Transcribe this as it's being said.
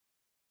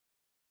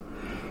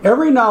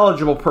Every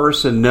knowledgeable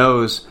person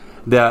knows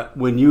that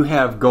when you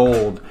have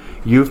gold,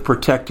 you've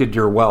protected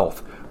your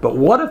wealth. But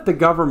what if the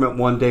government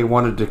one day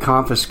wanted to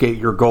confiscate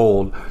your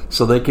gold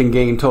so they can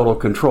gain total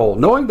control,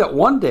 knowing that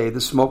one day the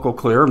smoke will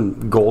clear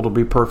and gold will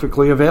be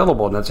perfectly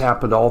available, and that's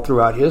happened all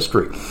throughout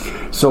history.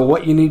 So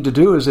what you need to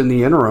do is, in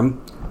the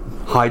interim,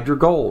 hide your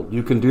gold.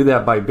 You can do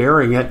that by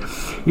burying it.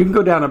 You can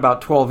go down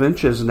about 12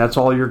 inches, and that's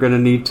all you're going to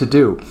need to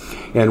do.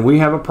 And we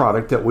have a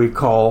product that we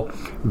call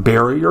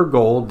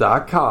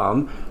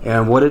buryyourgold.com,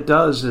 and what it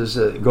does is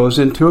it goes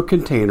into a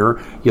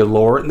container. You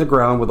lower it in the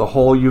ground with a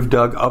hole you've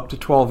dug up to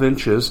 12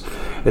 inches.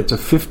 It's a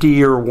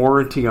 50-year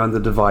warranty on the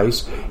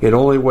device. It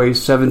only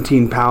weighs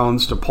 17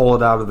 pounds to pull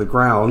it out of the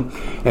ground,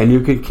 and you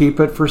can keep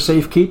it for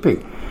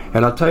safekeeping.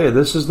 And I'll tell you,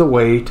 this is the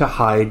way to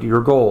hide your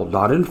gold,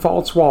 not in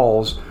false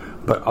walls,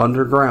 but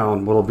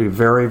underground. Will be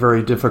very,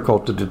 very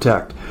difficult to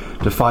detect.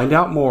 To find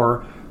out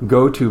more,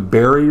 go to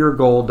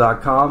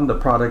buryyourgold.com. The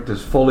product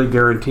is fully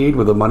guaranteed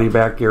with a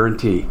money-back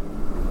guarantee.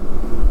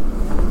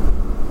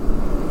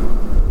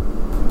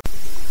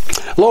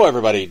 Hello,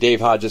 everybody. Dave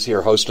Hodges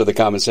here, host of The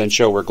Common Sense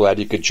Show. We're glad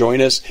you could join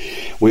us.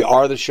 We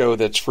are the show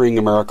that's freeing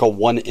America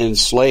one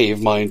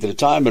enslaved mind at a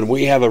time, and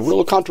we have a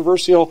real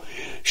controversial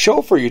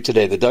show for you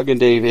today. The Doug and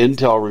Dave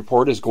Intel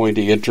Report is going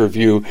to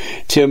interview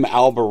Tim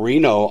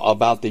Alberino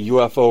about the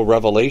UFO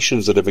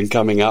revelations that have been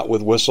coming out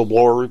with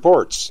whistleblower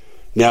reports.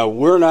 Now,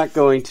 we're not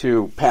going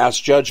to pass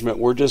judgment.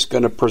 We're just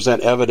going to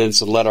present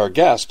evidence and let our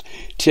guest,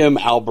 Tim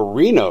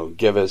Alberino,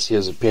 give us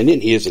his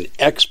opinion. He is an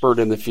expert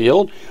in the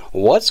field.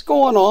 What's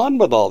going on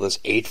with all this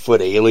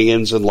 8-foot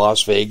aliens in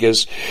Las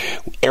Vegas?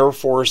 Air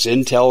Force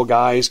intel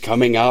guys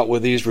coming out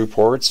with these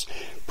reports.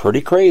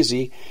 Pretty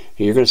crazy.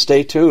 You're going to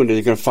stay tuned, and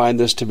you're going to find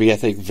this to be, I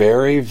think,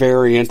 very,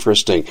 very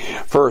interesting.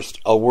 First,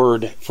 a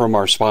word from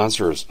our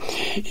sponsors.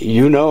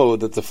 You know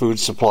that the food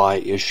supply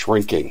is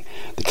shrinking.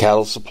 The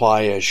cattle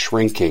supply is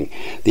shrinking.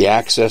 The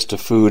access to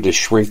food is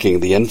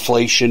shrinking. The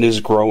inflation is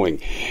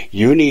growing.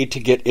 You need to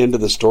get into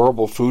the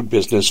storable food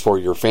business for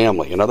your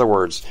family. In other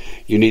words,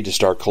 you need to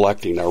start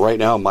collecting. Now, right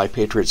now, My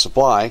Patriot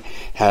Supply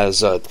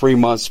has a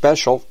 3-month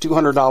special,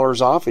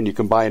 $200 off, and you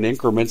can buy in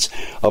increments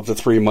of the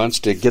 3 months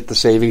to get the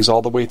savings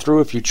all the way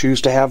through if you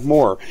choose to have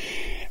more.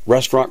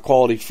 Restaurant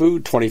quality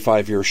food,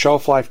 25-year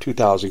shelf life,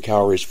 2,000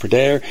 calories per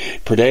day.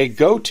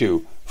 Go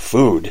to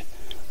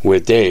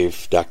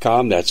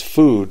foodwithdave.com. That's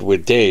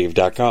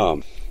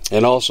foodwithdave.com.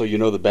 And also, you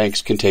know the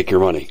banks can take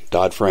your money.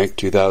 Dodd-Frank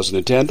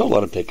 2010, don't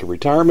let them take your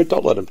retirement.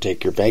 Don't let them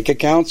take your bank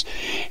accounts.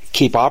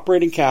 Keep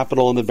operating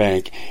capital in the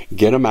bank.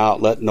 Get them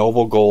out. Let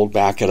Noble Gold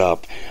back it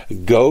up.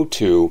 Go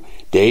to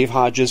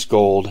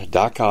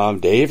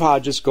DaveHodgesGold.com,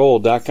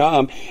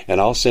 DaveHodgesGold.com,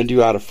 and I'll send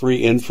you out a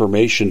free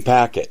information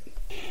packet.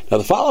 Now,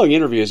 the following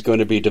interview is going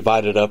to be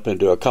divided up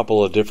into a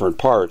couple of different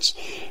parts,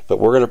 but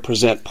we're going to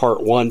present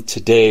part 1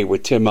 today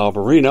with Tim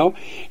Alberino,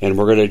 and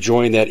we're going to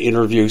join that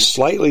interview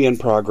slightly in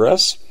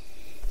progress,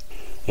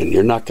 and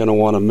you're not going to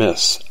want to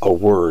miss a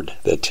word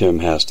that Tim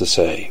has to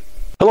say.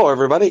 Hello,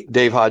 everybody.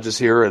 Dave Hodges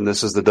here, and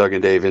this is the Doug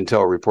and Dave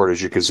Intel Report, as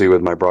you can see,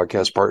 with my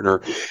broadcast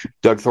partner,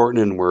 Doug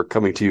Thornton, and we're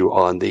coming to you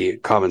on the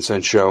Common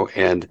Sense Show,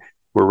 and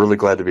we're really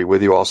glad to be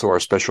with you. Also, our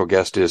special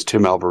guest is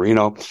Tim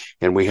Alberino,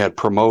 and we had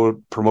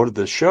promoted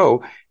this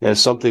show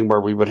as something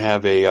where we would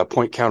have a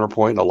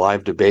point-counterpoint, a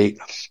live debate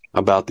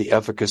about the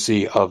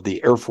efficacy of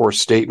the Air Force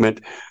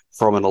statement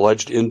from an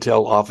alleged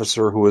intel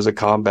officer who is a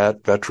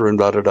combat veteran,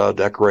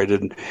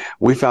 decorated.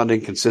 We found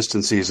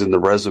inconsistencies in the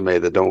resume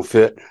that don't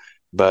fit,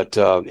 but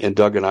and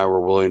Doug and I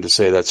were willing to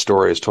say that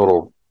story is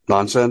total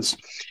nonsense.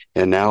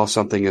 And now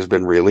something has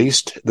been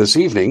released this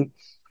evening,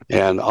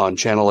 and on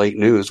Channel 8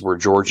 News, where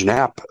George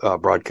Knapp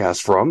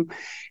broadcasts from.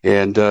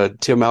 And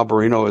Tim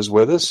Alberino is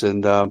with us,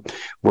 and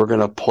we're going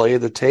to play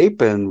the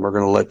tape, and we're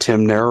going to let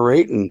Tim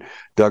narrate, and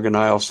Doug and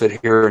I will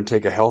sit here and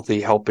take a healthy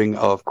helping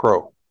of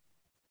crow.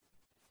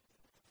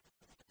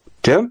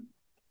 Tim?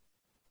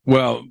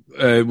 Well,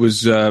 it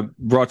was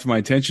brought to my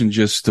attention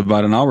just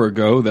about an hour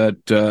ago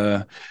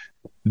that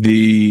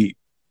the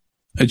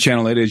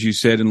Channel 8, as you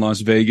said, in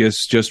Las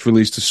Vegas just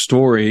released a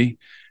story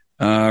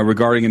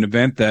regarding an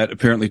event that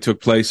apparently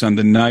took place on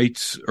the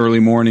night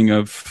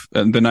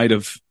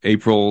of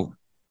April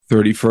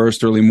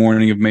 31st, early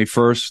morning of May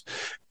 1st.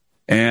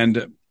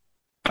 And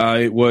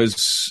it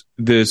was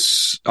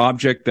this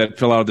object that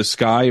fell out of the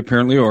sky,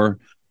 apparently, or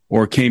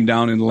came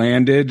down and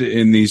landed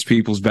in these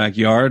people's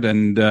backyard.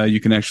 And you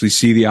can actually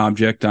see the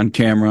object on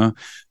camera.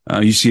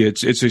 You see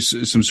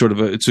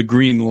it's a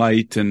green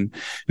light, and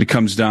it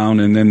comes down,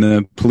 and then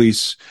the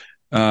police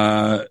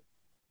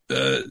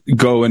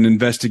go and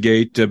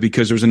investigate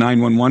because there was a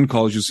 911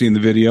 call, as you'll see in the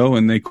video,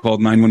 and they called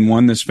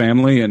 911, this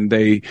family, and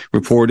they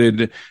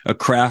reported a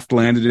craft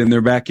landed in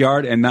their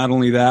backyard. And not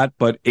only that,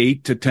 but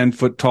 8 to 10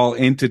 foot tall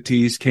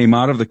entities came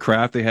out of the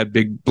craft. They had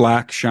big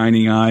black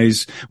shining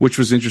eyes, which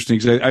was interesting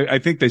because I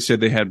think they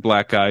said they had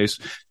black eyes,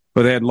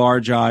 but they had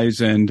large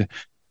eyes and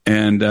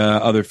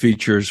other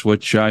features,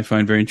 which I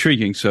find very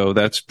intriguing. So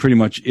that's pretty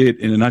much it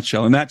in a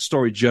nutshell. And that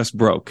story just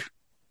broke.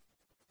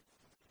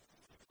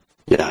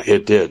 Yeah,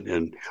 it did.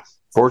 And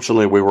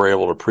Fortunately, we were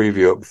able to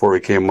preview it before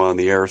we came on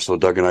the air, so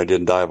Doug and I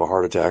didn't die of a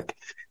heart attack.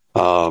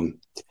 And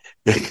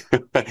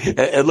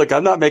look,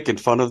 I'm not making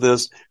fun of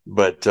this,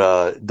 but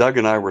Doug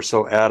and I were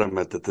so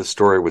adamant that this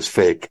story was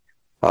fake.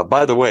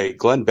 By the way,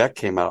 Glenn Beck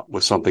came out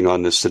with something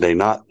on this today,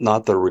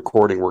 not the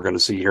recording we're going to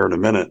see here in a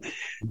minute,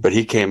 but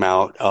he came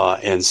out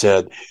and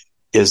said,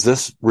 is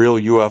this real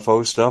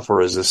UFO stuff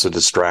or is this a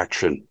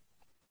distraction?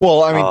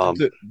 Well, I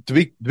mean,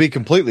 to be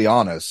completely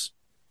honest,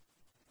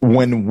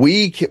 when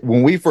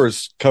we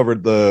first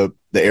covered the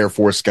Air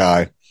Force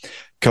guy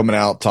coming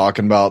out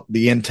talking about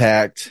the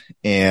intact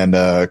and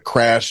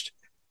crashed,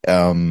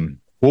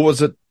 what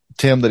was it,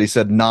 Tim, that he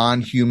said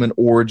non-human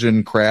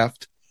origin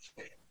craft?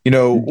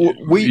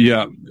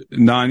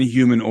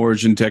 Non-human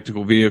origin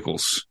technical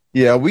vehicles.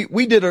 Yeah,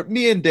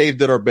 me and Dave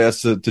did our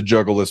best to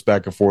juggle this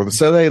back and forth and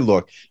said, hey,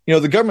 look,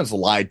 the government's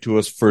lied to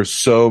us for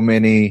so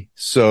many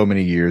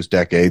years,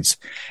 decades.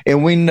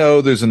 And we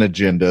know there's an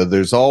agenda.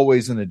 There's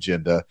always an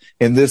agenda.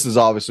 And this is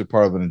obviously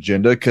part of an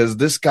agenda because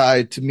this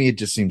guy, to me, it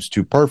just seems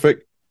too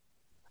perfect.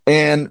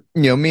 And,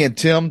 me and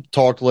Tim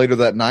talked later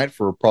that night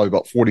for probably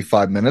about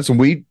 45 minutes and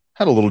we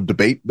had a little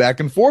debate back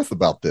and forth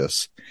about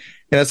this.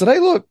 And I said, hey,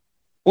 look,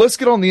 let's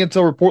get on the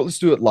intel report. Let's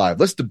do it live.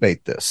 Let's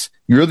debate this.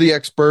 You're the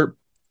expert.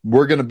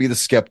 We're going to be the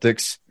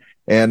skeptics,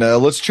 and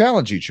let's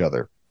challenge each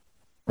other.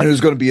 And it was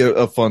going to be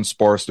a fun,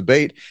 sparse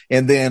debate.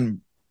 And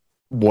then,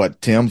 what,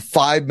 Tim?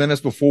 5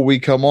 minutes before we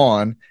come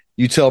on,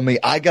 you tell me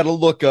I got to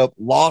look up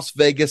Las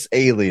Vegas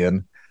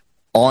alien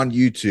on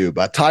YouTube.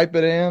 I type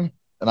it in,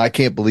 and I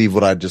can't believe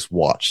what I just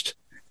watched.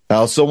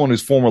 Now, as someone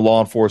who's former law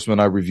enforcement,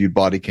 I reviewed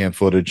body cam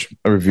footage.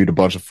 I reviewed a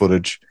bunch of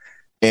footage.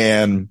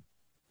 And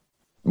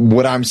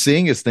what I'm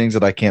seeing is things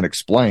that I can't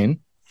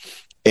explain.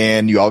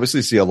 And you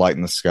obviously see a light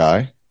in the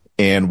sky.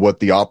 And what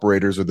the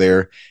operators are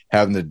there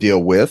having to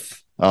deal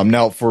with.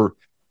 Now,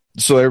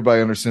 so everybody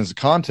understands the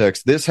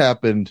context, this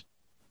happened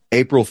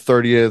April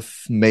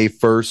 30th, May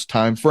 1st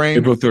time frame.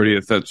 April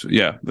 30th,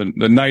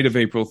 the night of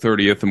April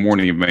 30th, the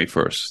morning of May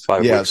 1st.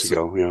 5 weeks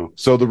ago, yeah.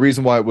 So the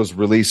reason why it was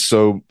released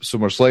so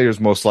much later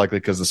is most likely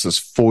because this is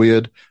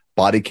FOIA'd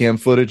body cam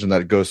footage, and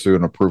that goes through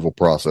an approval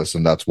process,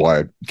 and that's why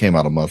it came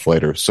out a month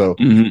later. So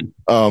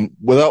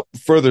without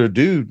further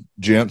ado,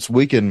 gents,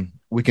 we can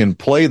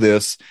play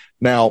this.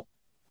 Now,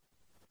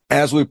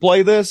 as we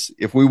play this,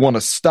 if we want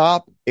to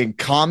stop and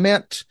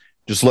comment,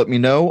 just let me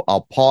know.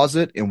 I'll pause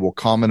it and we'll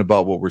comment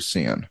about what we're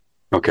seeing.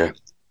 Okay.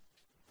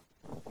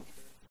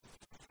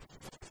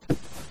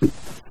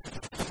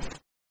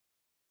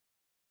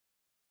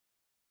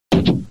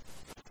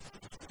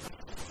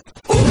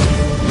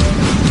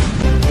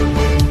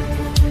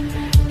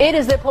 It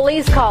is the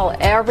police call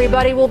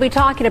everybody will be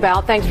talking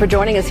about. Thanks for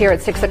joining us here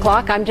at 6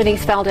 o'clock. I'm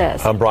Denise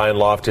Valdez. I'm Brian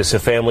Loftus. A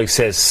family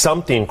says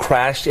something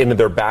crashed into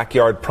their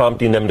backyard,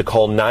 prompting them to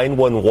call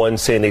 911,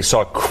 saying they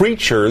saw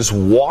creatures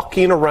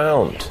walking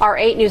around. Our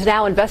 8 News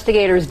Now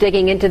investigators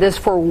digging into this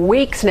for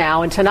weeks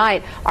now. And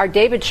tonight, our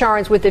David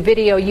Sharns with the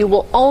video you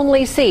will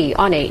only see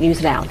on 8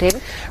 News Now.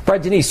 David?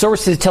 Right, Denise,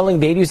 sources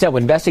telling the 8 News Now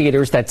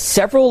investigators that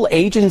several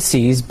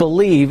agencies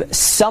believe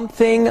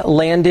something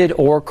landed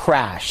or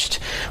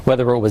crashed.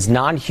 Whether it was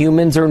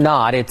non-humans or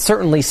not, it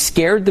certainly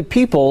scared the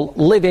people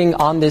living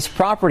on this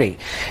property.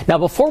 Now,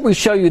 before we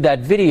show you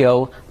that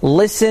video,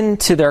 listen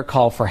to their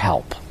call for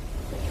help.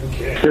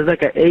 There's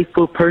like an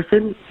 8-foot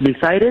person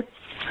beside it,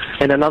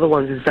 and another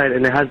one's inside,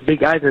 and it has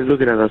big eyes and it's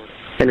looking at us,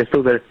 and it's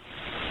still there.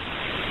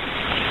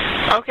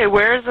 Okay,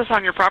 where is this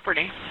on your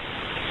property?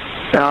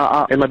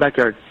 In my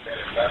backyard.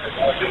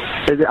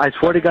 I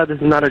swear to God, this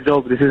is not a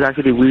joke. This is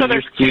actually, we're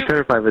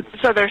terrified of it.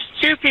 So there's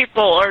 2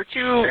 people or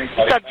 2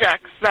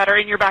 subjects that are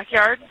in your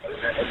backyard?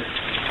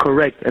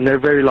 Correct, and they're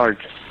very large.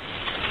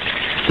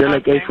 They're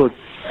like 8 foot,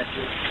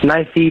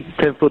 9 feet,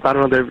 10 foot. I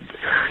don't know.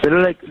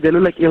 They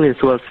look like aliens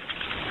to us.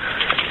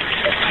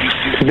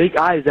 Big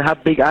eyes. They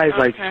have big eyes,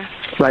 like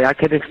I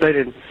can't explain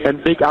it.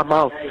 And big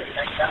mouth.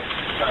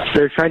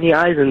 They're shiny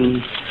eyes,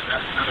 and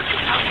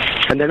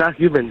they're not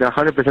human. They're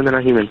 100% they're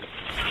not human.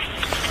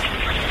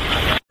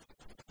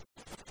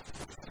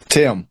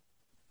 Tim,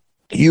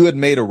 you had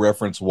made a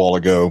reference a while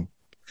ago,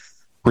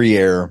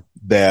 pre-air,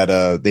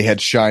 that they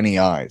had shiny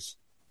eyes.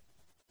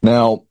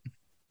 Now,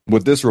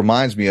 what this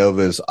reminds me of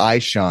is eye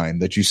shine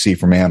that you see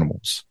from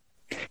animals.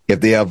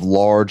 If they have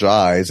large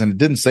eyes, and it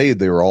didn't say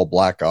they were all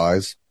black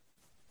eyes,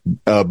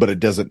 but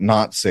it doesn't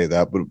not say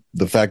that. But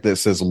the fact that it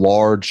says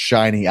large,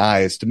 shiny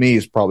eyes, to me,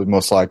 is probably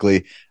most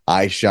likely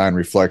eye shine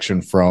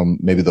reflection from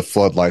maybe the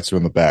floodlights are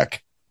in the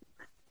back.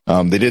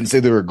 They didn't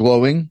say they were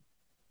glowing.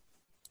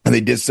 And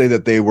they did say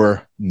that they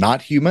were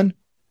not human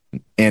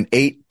and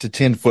 8 to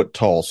 10 foot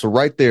tall. So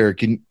right there,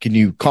 can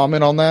you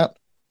comment on that?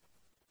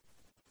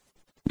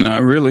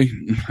 Not really.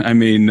 I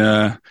mean,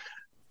 I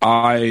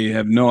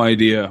have no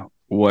idea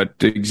what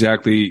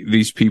exactly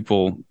these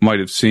people might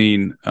have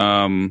seen.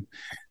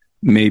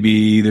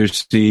 Maybe they're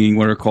seeing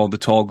what are called the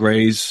tall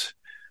grays,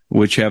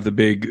 which have the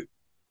big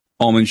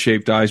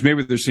almond-shaped eyes.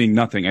 Maybe they're seeing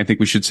nothing. I think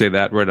we should say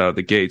that right out of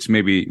the gates.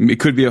 Maybe it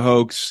could be a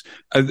hoax.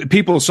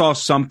 People saw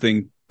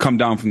something come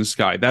down from the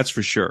sky. That's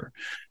for sure.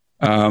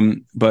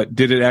 But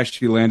did it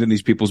actually land in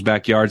these people's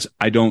backyards?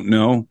 I don't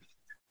know.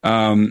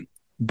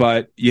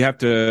 But you have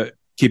to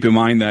keep in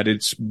mind that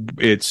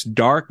it's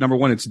dark. Number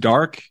one, it's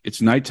dark.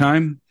 It's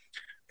nighttime,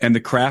 and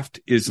the craft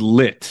is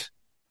lit.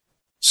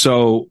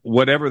 So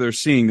whatever they're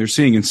seeing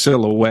in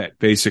silhouette,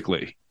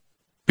 basically,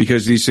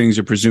 because these things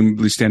are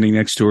presumably standing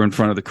next to or in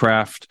front of the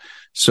craft.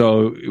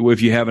 So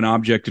if you have an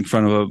object in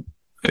front of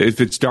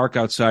if it's dark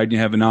outside and you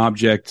have an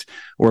object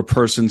or a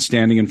person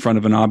standing in front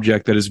of an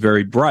object that is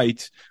very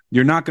bright,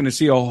 you're not going to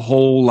see a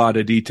whole lot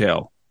of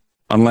detail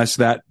unless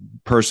that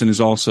person is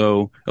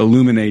also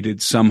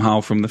illuminated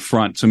somehow from the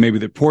front. So maybe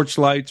the porch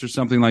lights or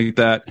something like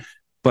that.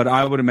 But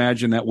I would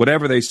imagine that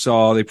whatever they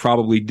saw, they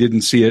probably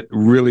didn't see it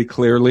really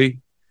clearly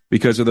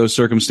because of those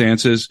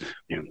circumstances.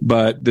 Yeah.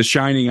 But the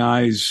shining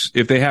eyes,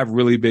 if they have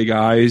really big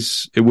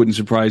eyes, it wouldn't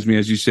surprise me,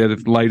 as you said,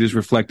 if light is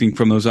reflecting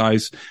from those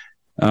eyes,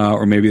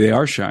 or maybe they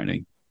are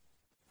shining.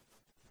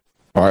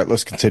 All right,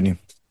 let's continue.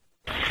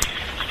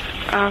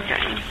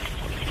 Okay.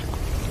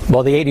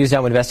 Well, the 8 News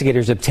Now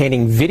investigators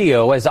obtaining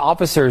video as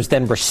officers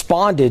then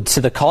responded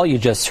to the call you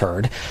just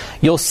heard.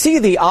 You'll see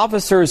the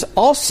officers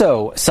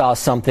also saw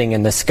something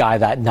in the sky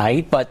that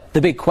night, but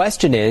the big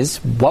question is,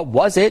 what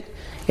was it,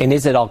 and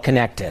is it all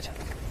connected?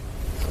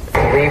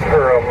 Leave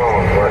her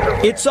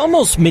alone. It's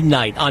almost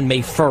midnight on May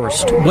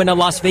 1st when a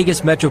Las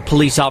Vegas Metro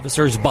Police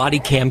officer's body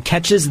cam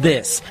catches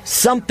this,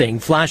 something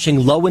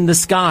flashing low in the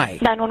sky.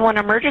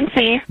 911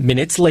 emergency.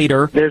 Minutes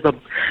later, there's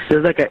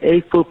like an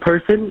 8-foot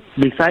person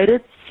beside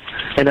it,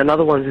 and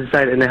another one's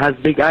inside, and it has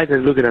big eyes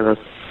and looking at us,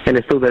 and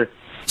it's still there.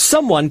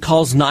 Someone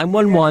calls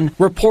 911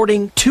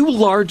 reporting 2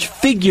 large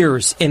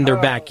figures in their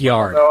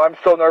backyard. No, I'm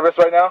so nervous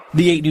right now.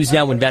 The 8 News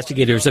Now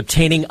investigators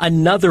obtaining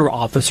another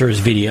officer's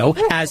video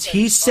as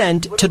he's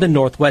sent to the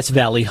Northwest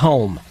Valley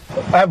home.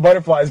 I have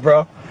butterflies,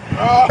 bro.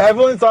 I've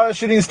only saw a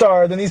shooting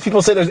star, then these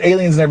people say there's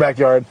aliens in their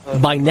backyard.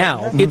 By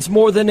now, it's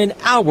more than an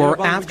hour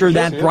after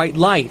that bright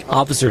light.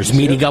 Officers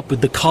meeting up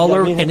with the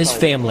caller and his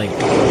family.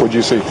 What'd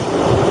you see?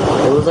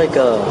 It was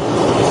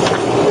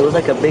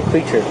like a big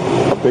creature.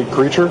 A big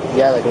creature?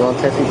 Yeah, like a long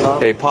testing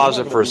top. Hey, pause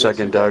it for a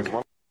second, Doug.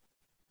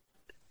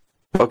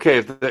 Okay,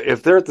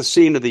 if they're at the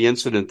scene of the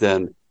incident,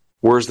 then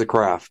where's the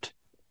craft?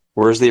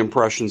 Where's the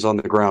impressions on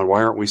the ground?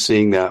 Why aren't we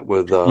seeing that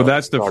with... well,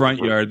 that's the front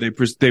yard.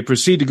 They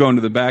proceed to go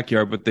into the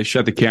backyard, but they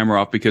shut the camera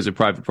off because of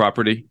private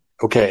property.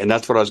 Okay, and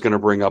that's what I was going to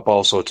bring up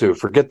also, too.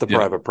 Forget the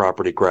private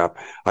property crap.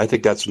 I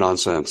think that's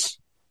nonsense.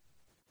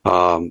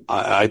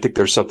 I think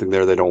there's something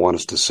there they don't want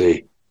us to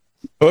see.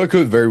 Well, it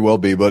could very well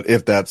be, but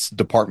if that's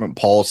department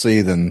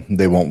policy, then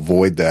they won't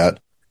void that.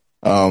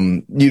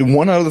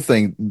 One other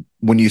thing,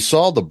 when you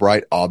saw the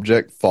bright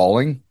object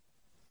falling,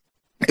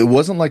 it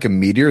wasn't like a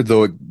meteor,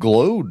 though it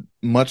glowed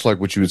much like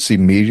what you would see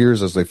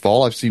meteors as they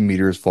fall. I've seen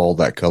meteors fall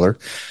that color.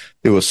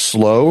 It was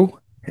slow.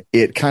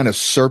 It kind of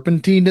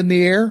serpentined in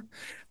the air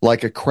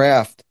like a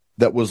craft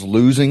that was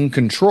losing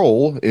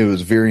control. It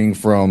was veering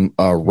from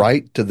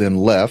right to then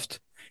left,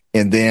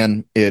 and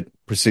then it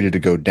proceeded to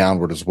go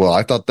downward as well.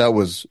 I thought that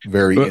was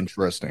very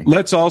interesting.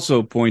 Let's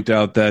also point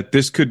out that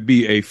this could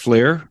be a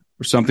flare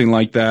or something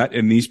like that,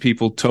 and these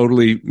people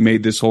totally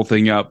made this whole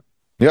thing up.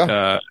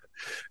 Yeah.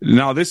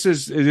 Now, it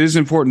is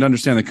important to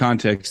understand the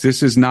context.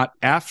 This is not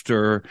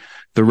after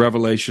the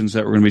revelations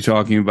that we're going to be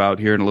talking about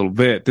here in a little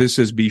bit. This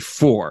is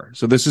before.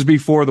 So this is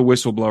before the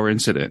whistleblower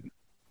incident.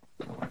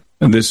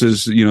 And this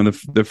is, the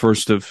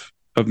 1st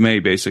of May,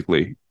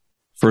 basically.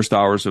 First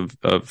hours of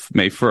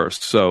May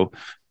 1st. So,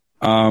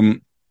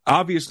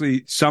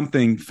 obviously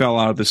something fell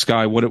out of the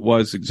sky. What it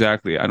was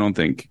exactly, I don't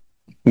think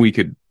we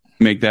could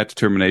make that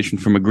determination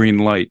from a green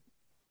light.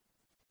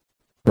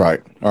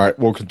 Right. All right.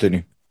 We'll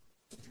continue.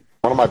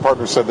 One of my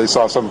partners said they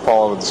saw something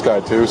fall out of the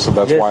sky too, so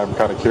that's why I'm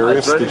kind of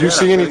curious. Did you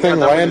see anything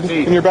land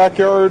in your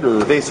backyard?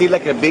 Or they see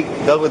like a big,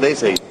 that's what they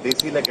say. They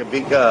see like a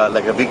big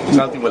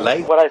something with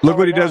light. Look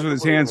what he does with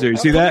his hands there. You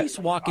see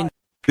that?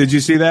 Did you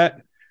see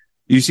that?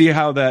 You see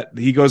how that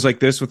he goes like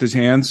this with his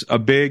hands?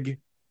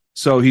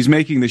 So he's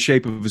making the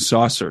shape of a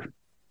saucer,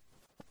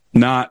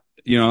 not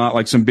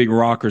like some big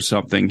rock or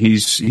something.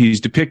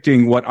 He's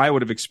depicting what I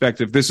would have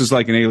expected. If this is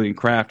like an alien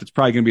craft, it's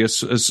probably going to be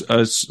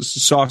a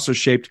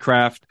saucer-shaped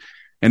craft,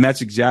 and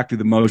that's exactly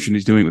the motion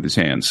he's doing with his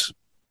hands.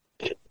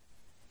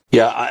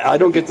 Yeah, I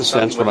don't get the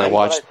sense when I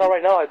watch.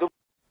 Right now, I do.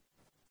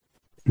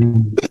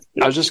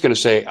 I was just going to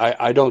say,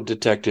 I don't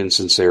detect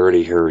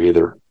insincerity here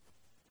either.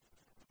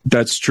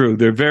 That's true.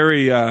 They're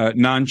very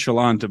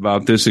nonchalant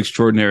about this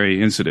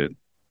extraordinary incident.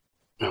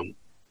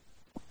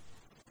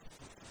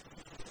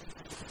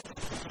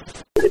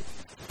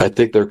 I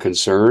think they're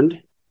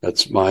concerned.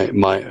 That's my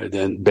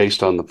then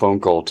based on the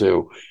phone call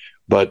too.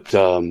 But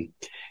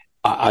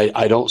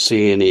I don't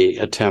see any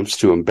attempts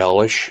to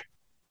embellish.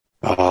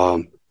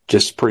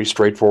 Just pretty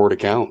straightforward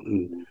account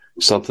and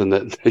something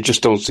that they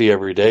just don't see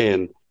every day,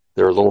 and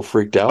they're a little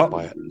freaked out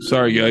by it.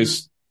 Sorry,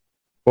 guys.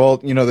 Well,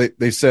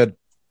 they said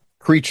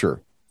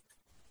creature.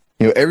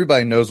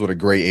 Everybody knows what a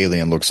gray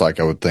alien looks like,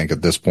 I would think,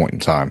 at this point in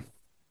time.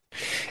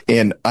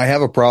 And I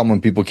have a problem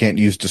when people can't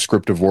use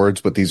descriptive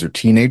words, but these are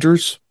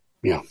teenagers.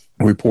 Yeah.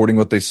 reporting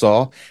what they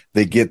saw.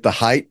 They get the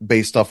height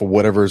based off of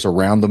whatever is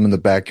around them in the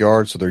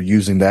backyard, so they're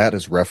using that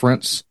as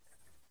reference.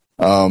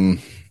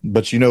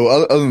 But,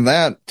 other than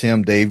that,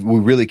 Tim, Dave, we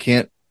really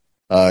can't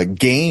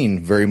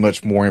gain very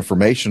much more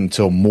information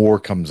until more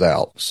comes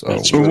out.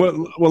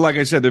 So, well, like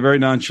I said, they're very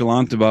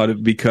nonchalant about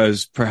it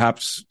because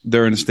perhaps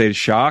they're in a state of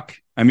shock.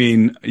 I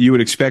mean, you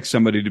would expect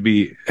somebody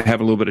to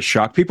have a little bit of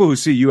shock. People who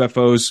see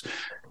UFOs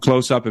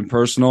close up and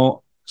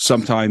personal,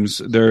 sometimes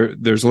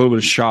there's a little bit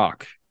of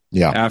shock.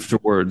 Yeah.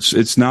 Afterwards,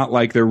 it's not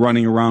like they're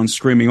running around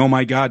screaming, "Oh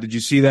my God, did you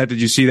see that?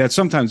 Did you see that?"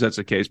 Sometimes that's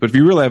the case, but if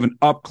you really have an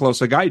up close,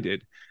 like I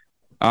did,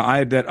 I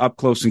had that up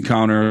close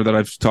encounter that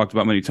I've talked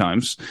about many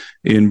times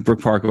in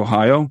Brook Park,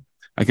 Ohio.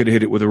 I could have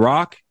hit it with a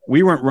rock.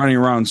 We weren't running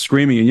around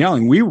screaming and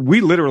yelling. We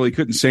literally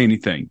couldn't say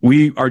anything.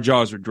 Our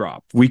jaws were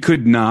dropped. We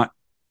could not.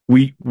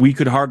 We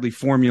could hardly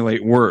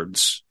formulate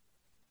words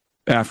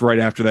right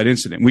after that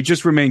incident. We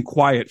just remained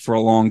quiet for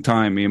a long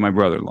time, me and my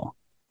brother-in-law.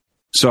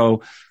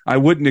 So I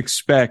wouldn't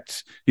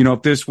expect,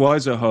 if this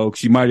was a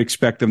hoax, you might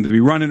expect them to be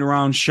running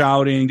around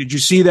shouting, "Did you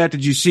see that?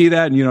 Did you see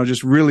that?" And,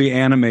 just really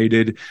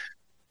animated.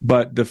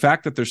 But the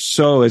fact that they're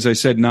so, as I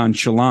said,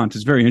 nonchalant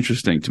is very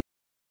interesting to me.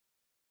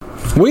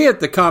 We at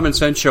the Common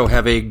Sense Show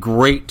have a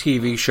great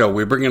TV show.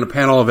 We bring in a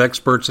panel of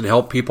experts and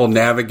help people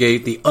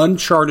navigate the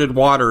uncharted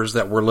waters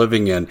that we're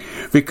living in.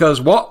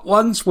 Because what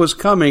once was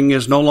coming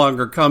is no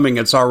longer coming.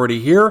 It's already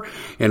here,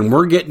 and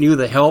we're getting you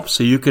the help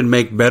so you can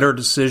make better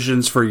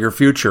decisions for your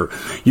future.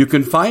 You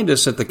can find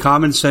us at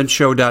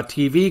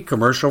thecommonsenseshow.tv,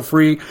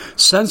 commercial-free,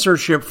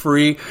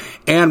 censorship-free,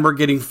 and we're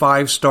getting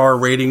 5-star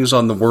ratings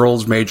on the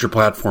world's major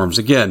platforms.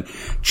 Again,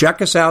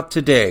 check us out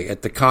today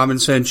at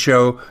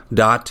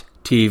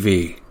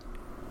thecommonsenseshow.tv.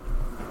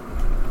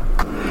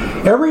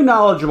 Every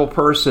knowledgeable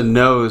person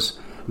knows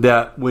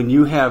that when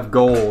you have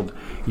gold,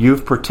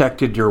 you've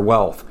protected your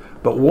wealth.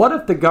 But what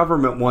if the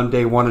government one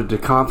day wanted to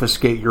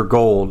confiscate your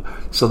gold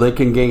so they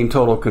can gain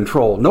total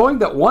control, knowing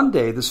that one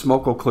day the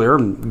smoke will clear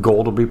and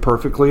gold will be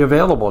perfectly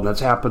available, and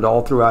that's happened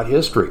all throughout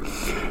history.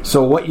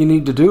 So what you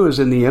need to do is,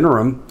 in the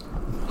interim,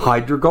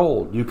 hide your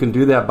gold. You can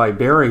do that by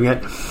burying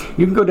it.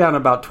 You can go down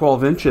about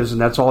 12 inches, and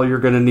that's all you're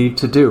going to need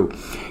to do.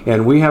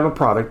 And we have a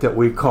product that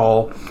we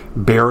call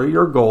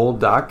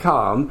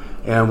buryyourgold.com,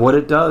 and what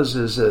it does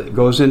is it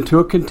goes into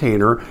a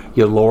container.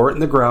 You lower it in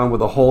the ground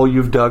with a hole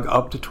you've dug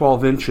up to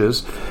 12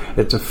 inches.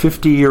 It's a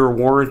 50-year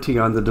warranty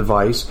on the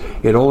device.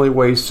 It only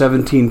weighs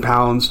 17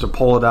 pounds to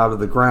pull it out of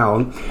the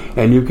ground,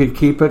 and you can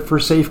keep it for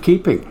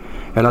safekeeping.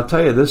 And I'll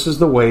tell you, this is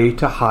the way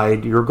to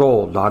hide your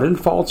gold, not in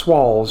false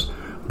walls,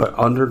 but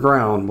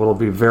underground. Will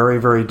be very,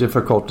 very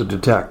difficult to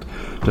detect.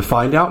 To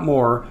find out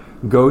more,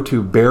 go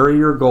to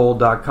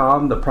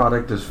buryyourgold.com. The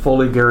product is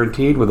fully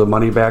guaranteed with a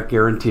money-back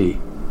guarantee.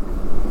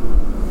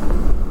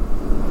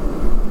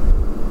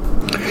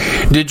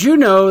 Did you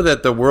know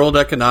that the World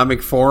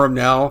Economic Forum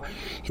now,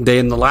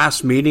 in the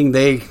last meeting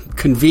they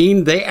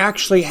convened, they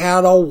actually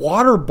had a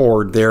water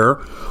board there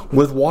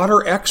with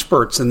water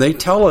experts, and they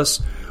tell us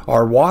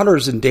our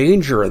water's in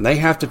danger and they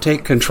have to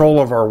take control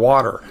of our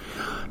water.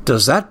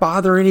 Does that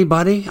bother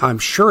anybody? I'm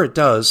sure it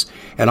does.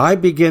 And I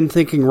begin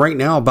thinking right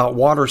now about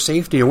water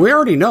safety. And we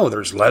already know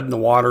there's lead in the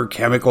water,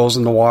 chemicals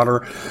in the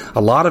water.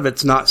 A lot of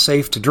it's not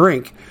safe to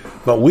drink.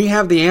 But we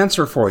have the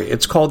answer for you.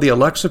 It's called the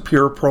Alexa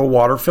Pure Pro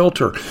Water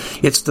Filter.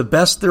 It's the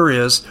best there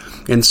is,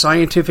 and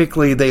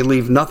scientifically they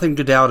leave nothing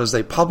to doubt as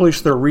they publish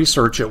their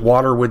research at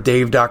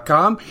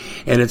waterwithdave.com,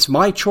 and it's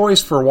my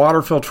choice for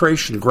water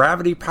filtration.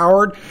 Gravity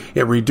powered,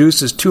 it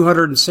reduces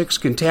 206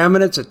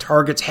 contaminants, it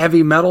targets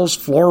heavy metals,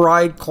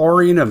 fluoride,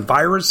 chlorine, and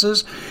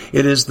viruses.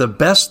 It is the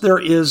best there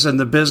is in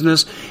the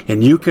business,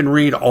 and you can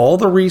read all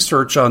the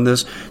research on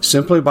this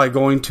simply by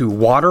going to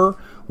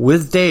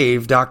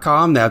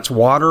waterwithdave.com. That's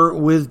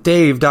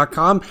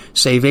waterwithdave.com.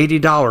 Save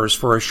 $80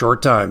 for a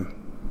short time.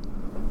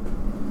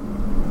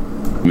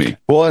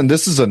 Well, and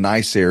this is a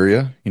nice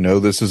area.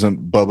 This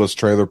isn't Bubba's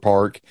Trailer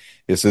Park.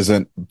 This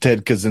isn't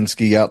Ted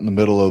Kaczynski out in the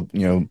middle of,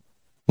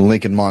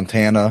 Lincoln,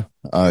 Montana.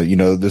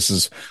 This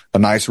is a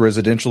nice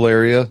residential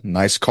area,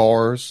 nice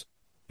cars.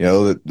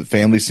 The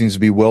family seems to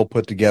be well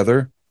put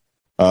together,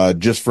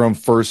 just from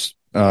first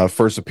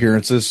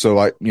appearances.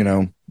 So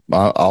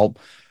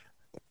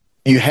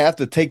you have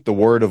to take the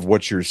word of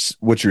what you're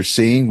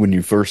seeing when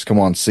you first come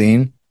on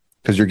scene,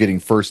 because you're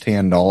getting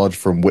firsthand knowledge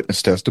from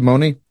witness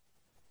testimony.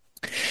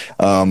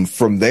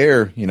 From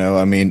there,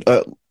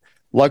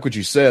 like what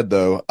you said,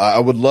 though, I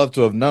would love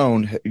to have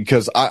known,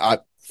 because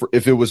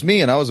if it was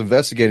me and I was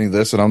investigating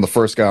this and I'm the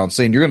first guy on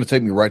scene, you're going to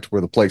take me right to where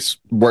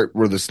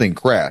this thing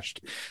crashed.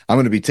 I'm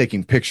going to be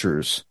taking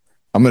pictures.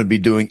 I'm going to be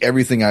doing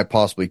everything I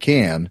possibly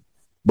can.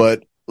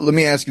 But let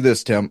me ask you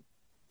this, Tim.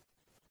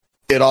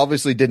 It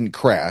obviously didn't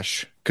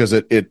crash because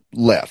it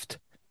left.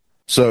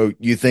 So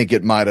you think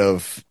it might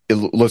have,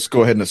 let's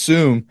go ahead and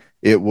assume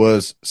it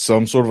was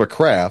some sort of a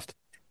craft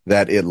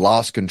that it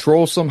lost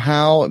control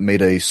somehow. It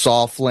made a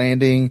soft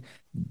landing.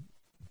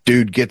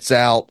 Dude gets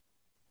out,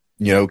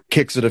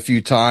 kicks it a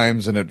few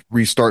times and it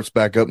restarts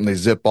back up and they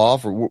zip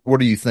off. Or what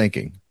are you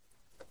thinking?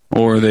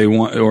 Or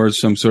or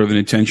some sort of an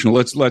intentional,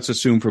 let's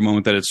assume for a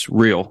moment that it's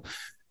real.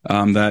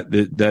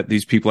 that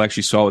these people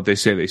actually saw what they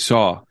say they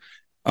saw.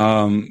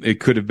 It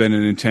could have been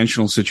an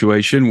intentional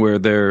situation where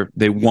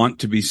they want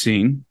to be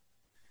seen.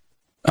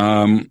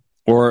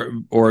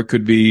 Or it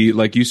could be,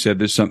 like you said,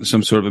 there's some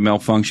sort of a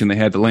malfunction. They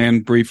had to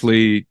land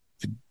briefly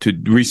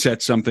to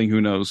reset something,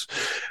 who knows,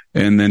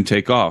 and then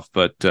take off.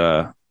 But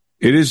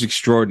it is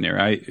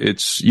extraordinary.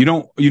 You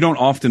don't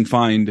often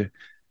find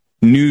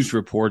news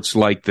reports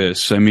like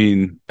this. I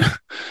mean,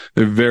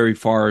 they're very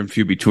far and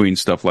few between,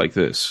 stuff like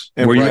this,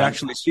 where you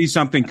actually see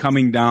something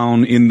coming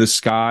down in the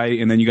sky,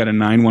 and then you got a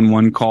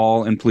 911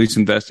 call and police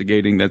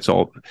investigating. That's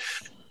all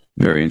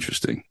very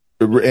interesting.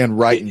 And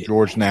right in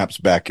George Knapp's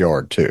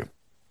backyard, too.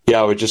 Yeah,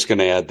 I was just going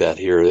to add that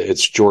here.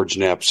 It's George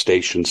Knapp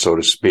Station, so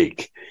to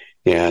speak.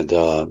 And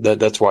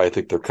that's why I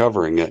think they're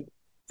covering it,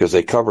 because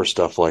they cover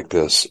stuff like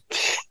this.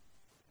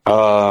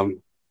 All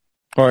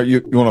right,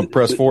 you want to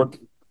press forward?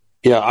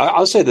 Yeah,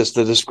 I'll say this.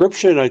 The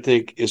description, I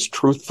think, is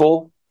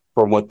truthful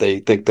from what they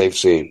think they've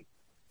seen.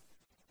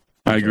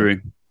 I agree.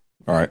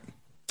 All right.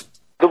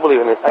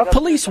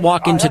 Police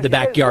walk into the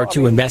backyard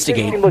to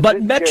investigate,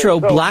 but Metro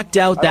blacked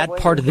out that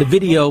part of the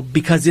video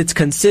because it's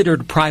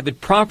considered private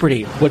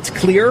property. What's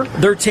clear?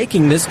 They're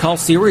taking this call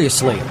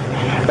seriously.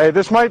 Hey,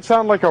 this might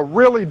sound like a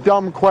really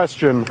dumb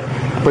question,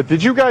 but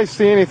did you guys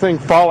see anything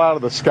fall out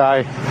of the sky?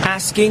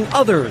 Asking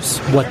others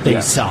what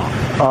they saw.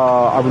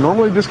 I would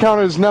normally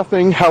discount it as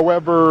nothing.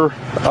 However,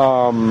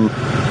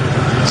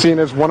 seeing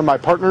as one of my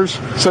partners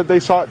said they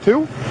saw it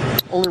too,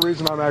 only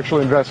reason I'm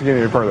actually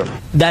investigating it further.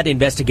 That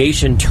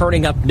investigation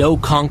turning up no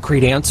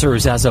concrete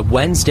answers as of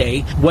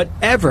Wednesday.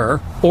 Whatever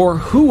or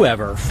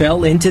whoever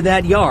fell into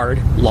that yard,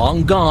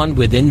 long gone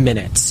within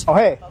minutes. Oh,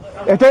 hey,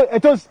 if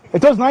those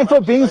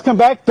 9-foot beings come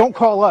back, don't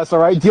call us, all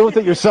right? Deal with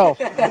it yourself.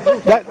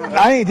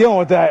 I ain't dealing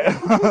with that.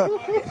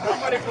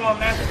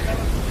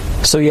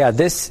 So yeah,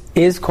 this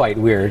is quite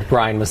weird,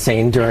 Brian was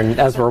saying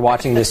as we're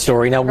watching this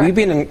story. Now, we've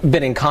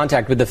been in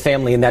contact with the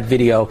family in that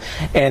video,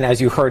 and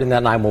as you heard in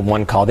that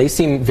 911 call, they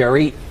seem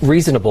very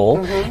reasonable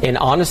and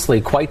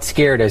honestly quite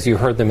scared as you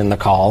heard them in the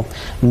call.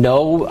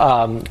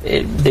 No,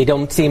 they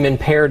don't seem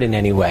impaired in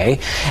any way.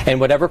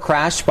 And whatever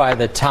crashed by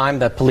the time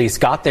that police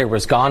got there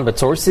was gone, but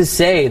sources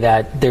say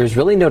that there's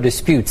really no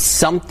dispute.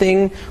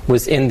 Something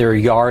was in their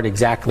yard.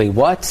 Exactly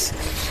what?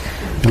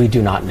 We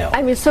do not know.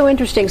 I mean, it's so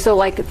interesting. So,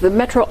 like, the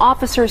Metro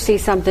officer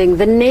sees something,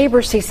 the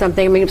neighbor sees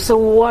something. I mean, so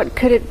what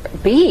could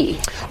it be?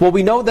 Well,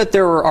 we know that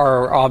there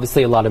are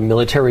obviously a lot of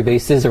military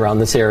bases around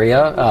this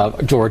area.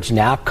 George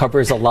Knapp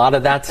covers a lot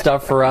of that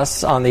stuff for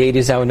us on the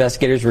 80s Now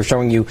Investigators. We're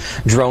showing you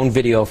drone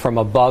video from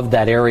above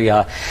that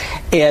area.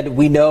 And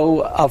we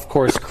know, of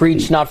course,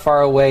 Creech not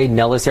far away,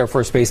 Nellis Air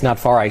Force Base not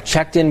far. I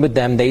checked in with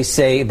them. They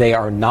say they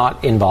are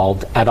not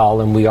involved at all,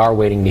 and we are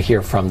waiting to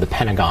hear from the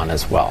Pentagon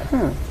as well.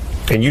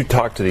 And you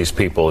talked to these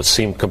people. It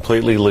seemed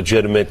completely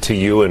legitimate to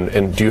you.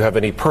 And do you have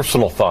any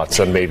personal thoughts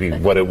on maybe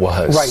what it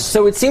was? Right.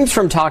 So it seems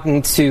from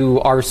talking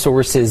to our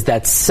sources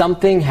that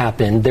something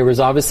happened. There was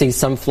obviously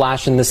some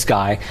flash in the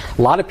sky.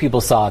 A lot of people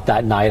saw it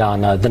that night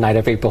on the night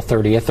of April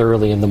 30th,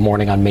 early in the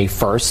morning on May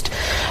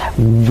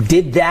 1st.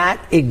 Did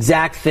that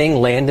exact thing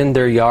land in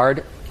their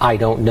yard? I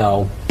don't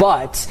know.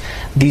 But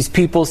these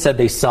people said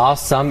they saw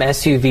some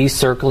SUV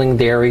circling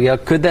the area.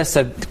 Could this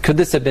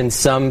have been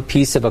some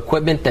piece of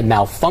equipment that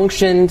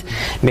malfunctioned?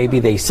 Maybe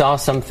they saw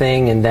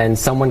something and then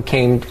someone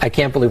came. I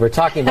can't believe we're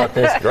talking about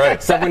this.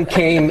 Right. Someone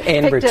came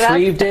and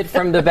retrieved it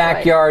from the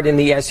backyard in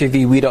the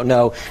SUV. We don't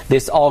know.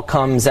 This all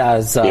comes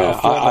as a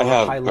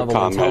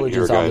high-level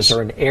intelligence officer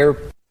and air.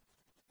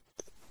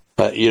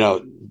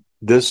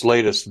 This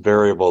latest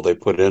variable they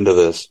put into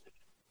this.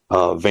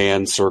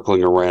 Van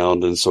circling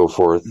around and so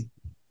forth.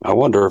 I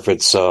wonder if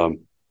it's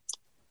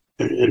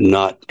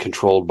not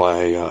controlled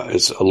by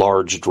it's a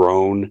large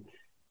drone,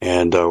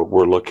 and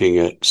we're looking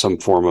at some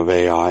form of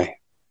AI.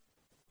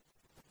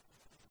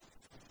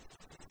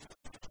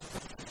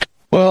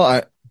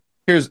 Well,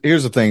 here's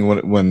the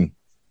thing: when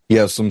you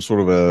have some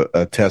sort of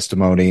a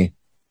testimony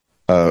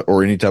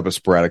or any type of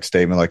sporadic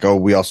statement, like, "Oh,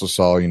 we also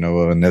saw an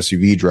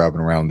SUV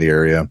driving around the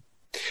area."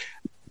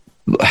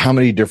 How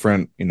many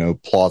different,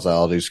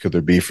 plausibilities could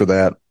there be for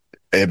that?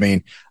 I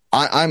mean,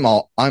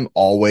 I'm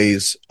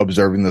always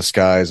observing the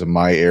skies in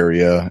my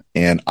area,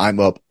 and I'm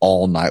up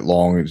all night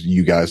long. As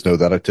you guys know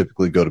that I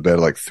typically go to bed at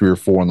like 3 or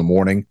 4 in the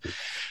morning.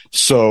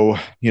 So,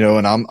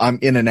 and I'm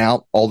in and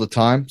out all the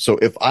time. So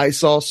if I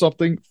saw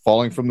something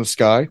falling from the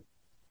sky,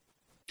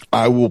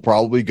 I will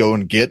probably go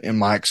and get in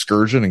my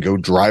excursion and go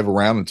drive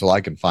around until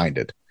I can find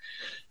it.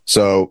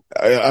 So,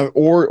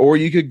 or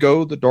you could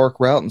go the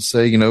dark route and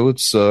say,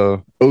 it's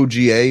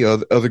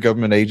OGA, other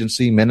government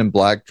agency, Men in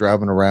Black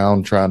driving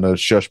around trying to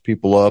shush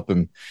people up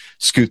and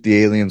scoot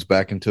the aliens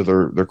back into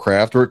their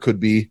craft, or it could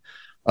be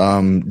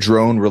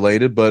drone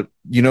related. But,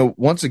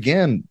 once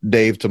again,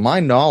 Dave, to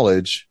my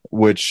knowledge,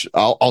 which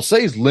I'll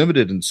say is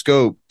limited in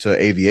scope to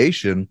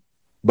aviation,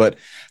 but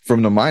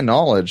from to my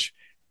knowledge,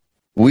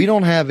 we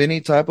don't have any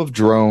type of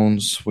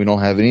drones. We don't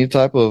have any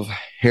type of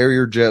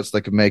Harrier jets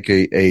that can make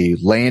a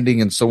landing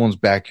in someone's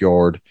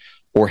backyard,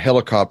 or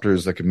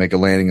helicopters that can make a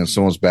landing in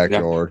someone's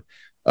backyard.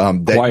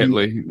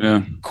 quietly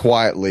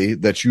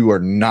that you are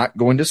not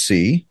going to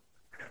see.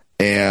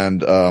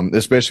 And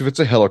especially if it's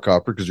a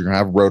helicopter, because you're going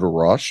to have rotor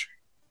rush.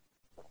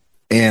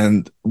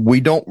 And we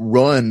don't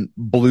run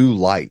blue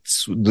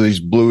lights, these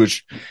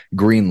bluish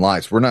green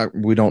lights.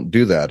 We don't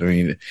do that. I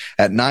mean,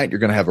 at night, you're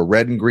going to have a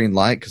red and green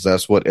light because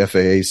that's what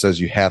FAA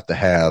says you have to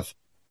have.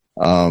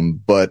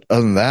 But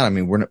other than that, I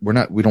mean,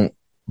 we don't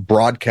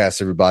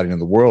broadcast everybody in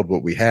the world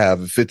what we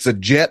have. If it's a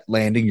jet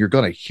landing, you're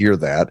going to hear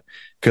that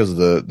because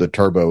of the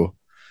turbo.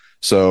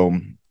 So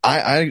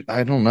I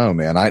don't know,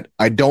 man.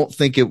 I don't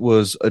think it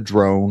was a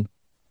drone.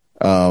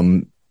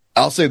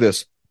 I'll say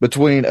this,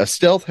 between a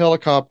stealth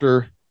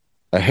helicopter,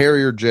 a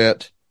Harrier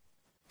jet,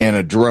 and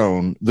a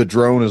drone, the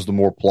drone is the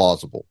more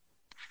plausible.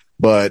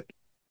 But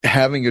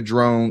having a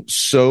drone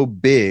so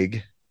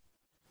big,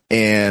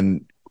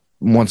 and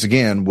once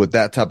again, with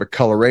that type of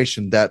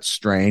coloration, that's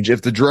strange.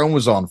 If the drone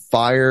was on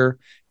fire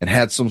and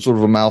had some sort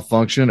of a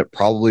malfunction, it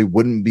probably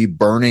wouldn't be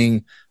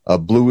burning a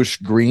bluish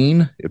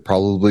green. It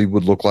probably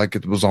would look like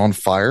it was on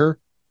fire,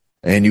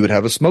 and you would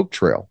have a smoke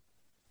trail.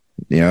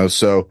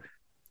 So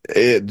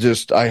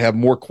I have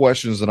more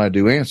questions than I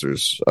do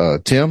answers.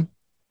 Tim?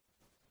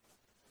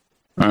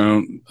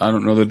 I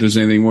don't know that there's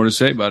anything more to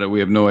say about it.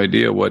 We have no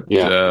idea what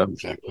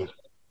exactly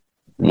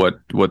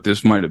what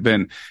this might have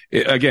been.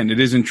 It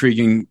is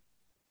intriguing.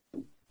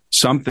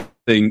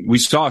 We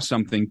saw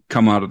something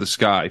fall out of the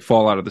sky,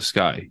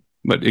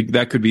 but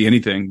that could be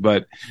anything.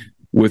 But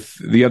with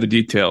the other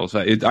details,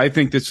 I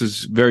think this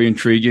is very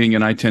intriguing,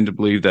 and I tend to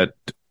believe that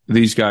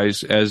these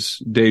guys, as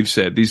Dave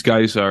said, these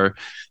guys are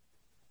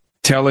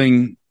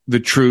telling the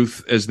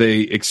truth as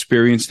they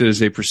experienced it, as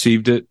they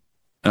perceived it.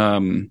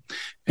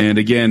 And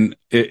again,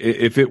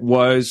 if it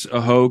was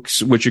a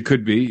hoax, which it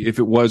could be, if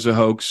it was a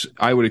hoax,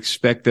 I would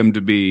expect them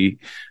to be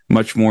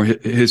much more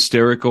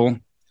hysterical.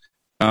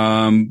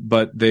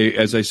 But they,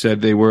 as I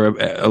said, they were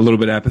a little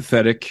bit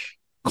apathetic,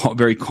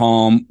 very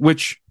calm,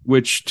 which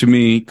to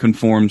me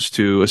conforms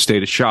to a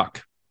state of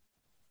shock.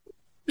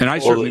 And I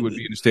certainly would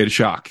be in a state of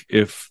shock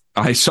if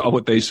I saw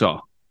what they saw.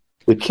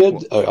 The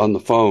kid on the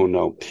phone,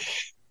 no,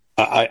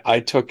 I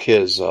took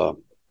his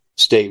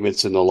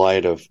statements in the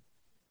light of,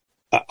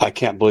 I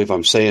can't believe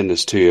I'm saying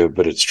this to you,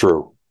 but it's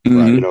true.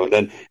 Mm-hmm.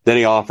 Right? Then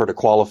he offered a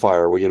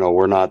qualifier. Well,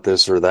 we're not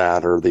this or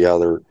that or the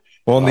other.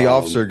 Well, and the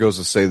officer goes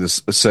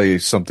to say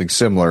something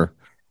similar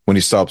when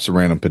he stops a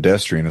random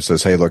pedestrian and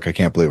says, "Hey, look, I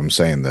can't believe I'm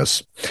saying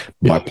this.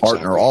 My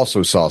partner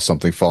also saw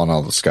something falling out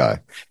of the sky."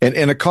 And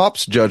in a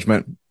cop's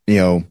judgment,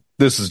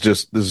 this is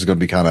going to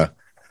be kind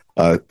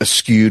of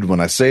skewed when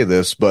I say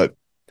this, but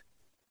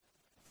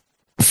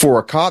for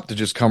a cop to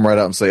just come right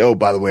out and say, "Oh,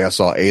 by the way, I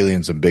saw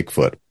aliens and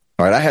Bigfoot."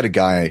 All right, I had a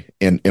guy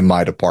in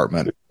my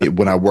department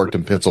when I worked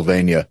in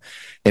Pennsylvania,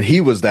 and he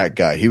was that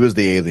guy. He was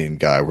the alien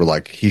guy.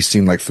 He's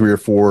seen like 3 or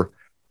 4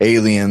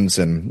 aliens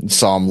and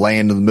saw him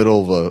land in the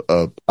middle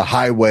of a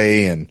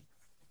highway, and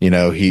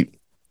you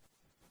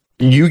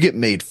get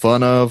made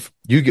fun of,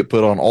 you get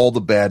put on all the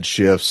bad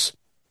shifts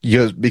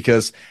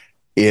because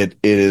it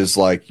is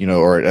like,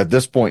 or at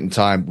this point in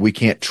time, we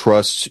can't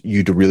trust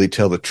you to really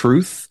tell the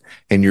truth,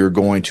 and you're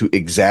going to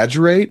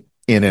exaggerate.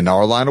 And in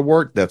our line of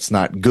work, that's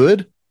not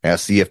good.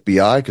 Ask the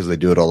FBI because they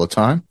do it all the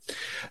time.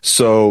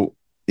 So,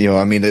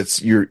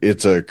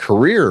 it's a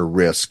career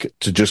risk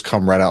to just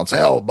come right out and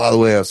say, "Oh, by the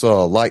way, I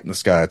saw a light in the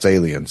sky. It's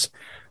aliens."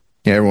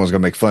 Everyone's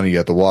going to make fun of you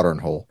at the watering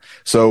hole.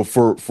 So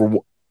for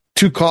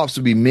 2 cops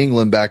to be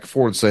mingling back and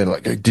forth and saying,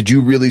 like, "Did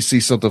you really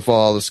see something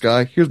fall out of the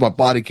sky? Here's my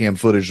body cam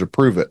footage to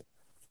prove it."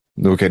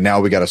 Okay,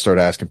 now we got to start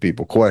asking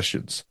people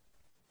questions.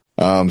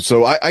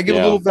 So I give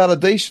a little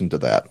validation to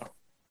that.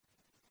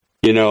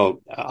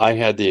 I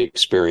had the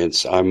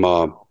experience. I'm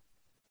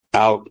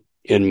out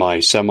in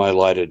my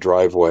semi-lighted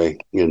driveway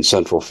in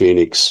Central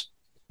Phoenix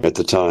at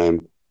the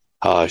time,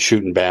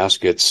 shooting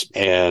baskets,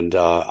 and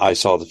I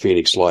saw the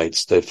Phoenix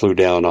lights. They flew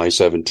down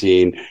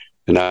I-17,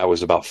 and I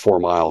was about 4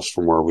 miles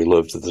from where we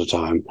lived at the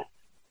time.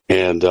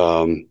 And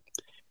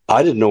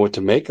I didn't know what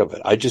to make of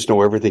it. I just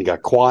know everything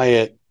got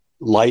quiet.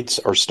 Lights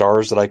or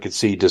stars that I could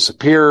see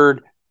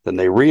disappeared, then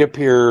they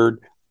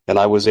reappeared, and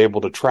I was able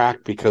to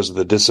track, because of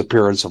the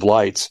disappearance of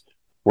lights,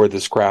 where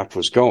this craft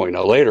was going.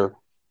 Now, later,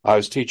 I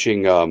was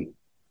teaching a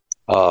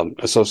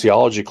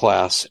sociology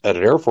class at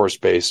an Air Force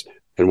base,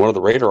 and one of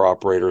the radar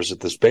operators at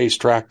this base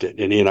tracked it,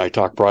 and he and I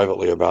talked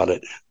privately about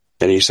it.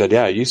 And he said,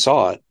 "Yeah, you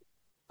saw it."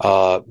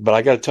 But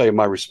I got to tell you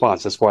my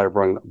response. That's why I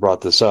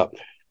brought this up.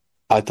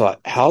 I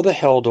thought, how the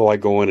hell do I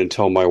go in and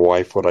tell my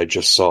wife what I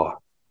just saw?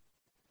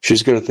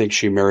 She's going to think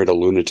she married a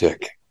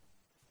lunatic.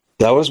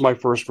 That was my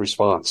first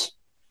response.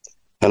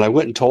 And I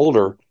went and told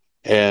her,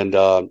 and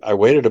I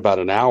waited about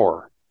an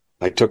hour.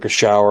 I took a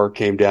shower,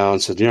 came down,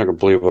 and said, "You're not going to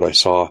believe what I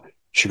saw."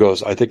 She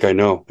goes, "I think I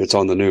know. It's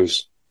on the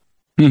news."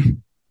 All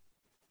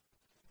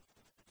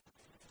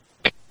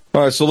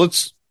right, so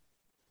let's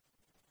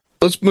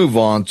move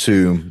on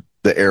to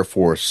the Air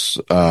Force,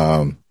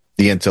 the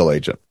intel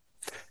agent.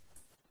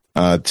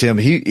 Tim,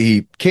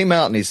 he came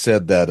out and he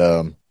said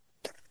that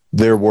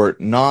there were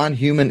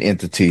non-human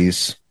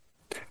entities,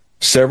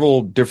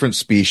 several different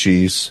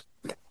species,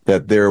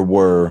 that there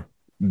were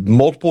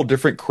multiple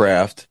different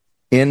craft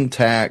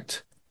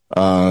intact,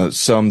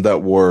 some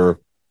that were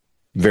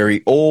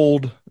very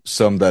old,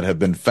 some that have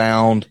been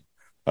found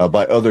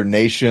by other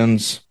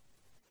nations.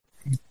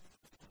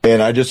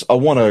 And I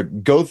want to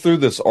go through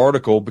this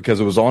article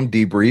because it was on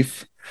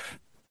Debrief.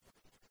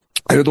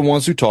 They're the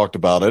ones who talked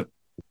about it.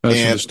 That's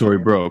when the story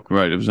broke,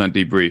 right? It was on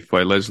Debrief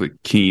by Leslie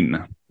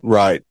Keane.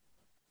 Right.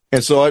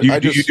 And so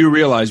you do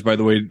realize, by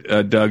the way,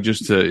 Doug,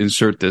 just to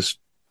insert this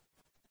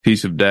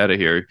piece of data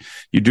here,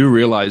 you do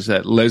realize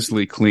that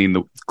Leslie Keane,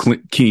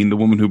 the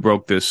woman who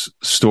broke this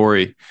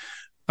story,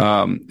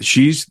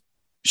 she's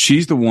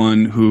the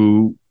one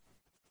who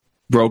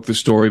broke the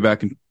story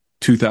back in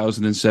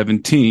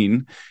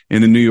 2017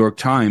 in the New York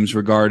Times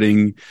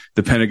regarding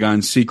the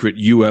Pentagon's secret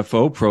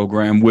UFO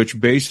program, which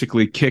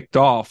basically kicked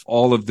off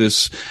all of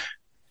this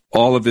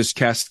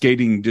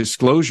cascading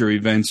disclosure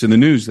events in the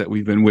news that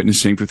we've been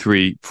witnessing for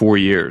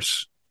 3-4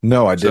 years.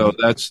 No, I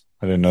didn't. So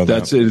I didn't know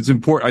that. It's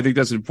important. I think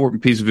that's an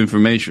important piece of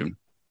information.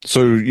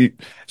 So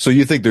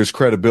you think there's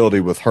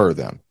credibility with her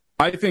then?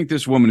 I think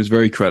this woman is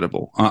very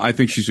credible. I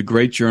think she's a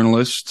great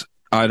journalist.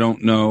 I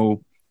don't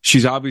know.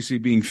 She's obviously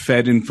being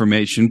fed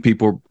information.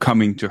 People are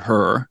coming to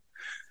her.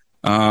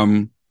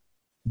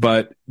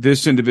 But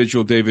this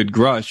individual, David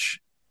Grush,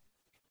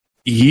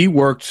 he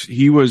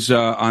was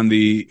on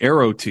the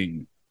Aero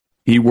team.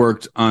 He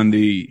worked on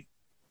the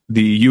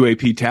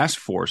UAP task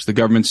force, the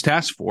government's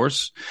task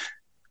force.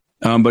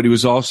 But he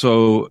was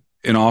also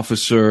an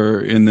officer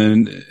in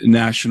the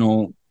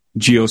National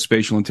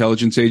Geospatial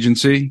Intelligence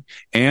Agency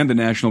and the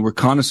National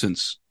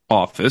Reconnaissance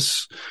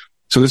Office.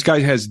 So this guy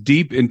has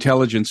deep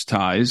intelligence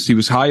ties. He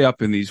was high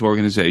up in these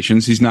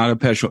organizations. He's not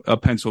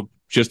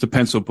just a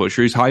pencil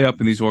pusher. He's high up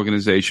in these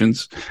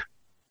organizations.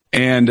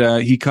 And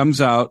he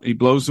comes out, he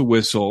blows the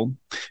whistle,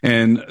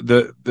 and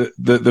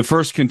the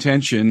first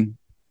contention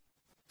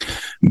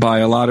by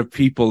a lot of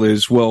people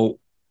is, well,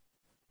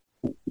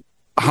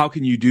 how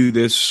can you do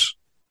this?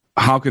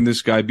 How can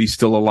this guy be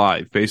still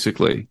alive,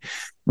 basically?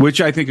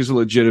 Which I think is a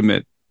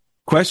legitimate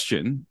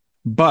question,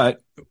 but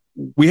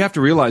we have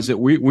to realize that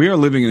we are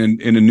living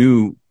in a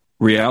new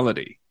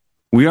reality.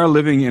 We are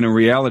living in a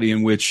reality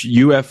in which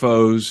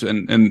UFOs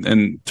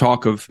and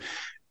talk of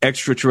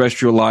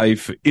extraterrestrial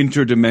life,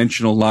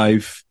 interdimensional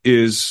life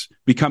is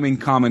becoming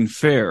common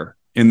fare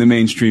in the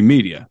mainstream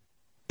media.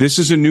 This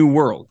is a new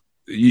world.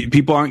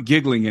 People aren't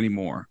giggling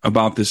anymore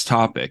about this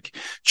topic.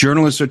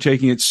 Journalists are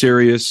taking it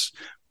serious.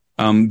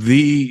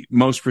 The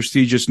most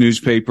prestigious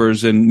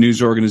newspapers and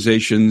news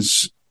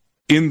organizations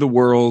in the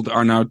world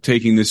are now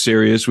taking this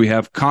serious. We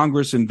have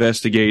Congress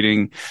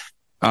investigating.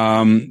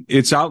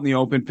 It's out in the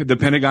open. The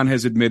Pentagon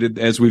has admitted,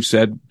 as we've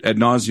said ad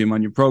nauseum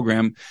on your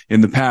program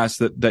in the past,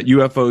 that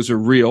UFOs are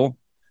real.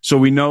 So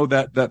we know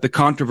that the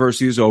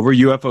controversy is over.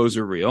 UFOs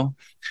are real.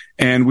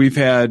 And we've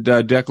had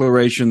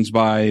declarations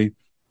by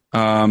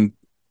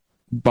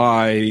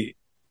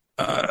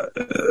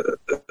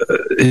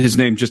his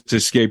name just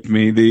escaped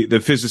me, the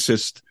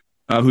physicist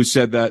who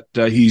said that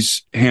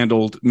he's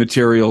handled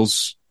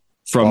materials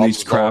from Bob these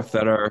Lazar. craft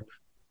that are,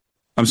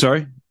 I'm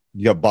sorry?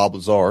 You got Bob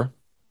Lazar.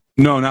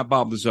 No, not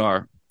Bob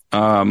Lazar.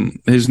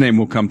 His name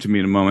will come to me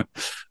in a moment.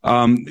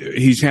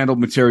 He's handled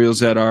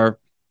materials that are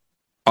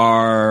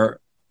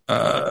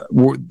for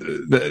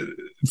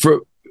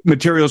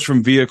materials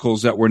from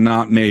vehicles that were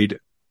not made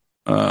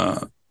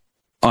on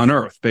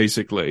Earth,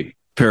 basically,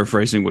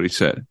 paraphrasing what he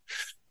said.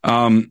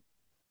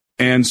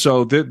 And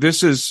so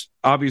this is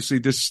obviously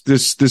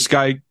this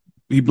guy,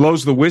 he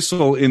blows the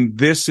whistle in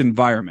this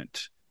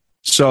environment.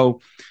 So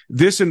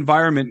this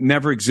environment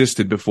never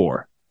existed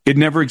before. It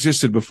never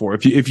existed before.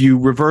 If you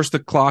reverse the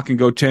clock and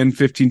go 10,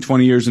 15,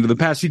 20 years into the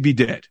past, he'd be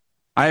dead.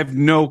 I have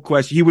no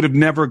question. He would have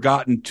never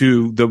gotten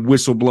to the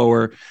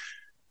whistleblower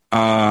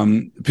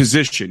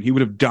position. He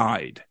would have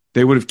died.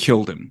 They would have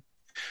killed him.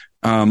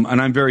 And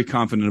I'm very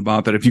confident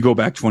about that if you go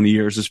back 20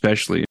 years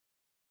especially.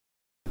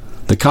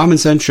 The Common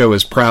Sense Show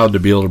is proud to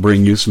be able to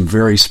bring you some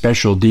very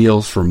special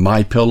deals from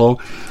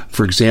MyPillow.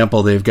 For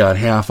example, they've got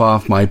half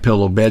off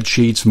MyPillow bed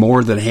sheets,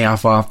 more than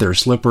half off their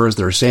slippers,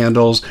 their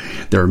sandals,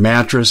 their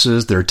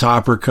mattresses, their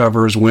topper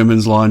covers,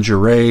 women's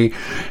lingerie.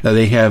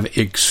 They have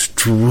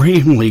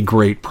extremely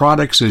great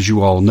products, as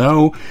you all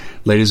know.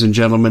 Ladies and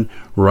gentlemen,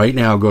 right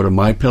now go to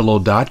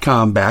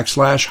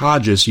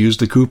mypillow.com/Hodges. Use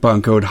the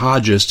coupon code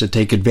Hodges to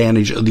take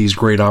advantage of these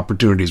great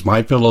opportunities.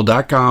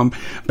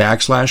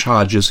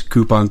 mypillow.com/Hodges,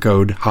 coupon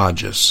code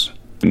Hodges.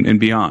 And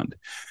beyond.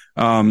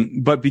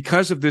 But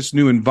because of this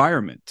new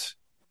environment,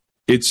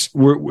 it's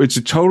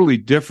a totally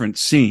different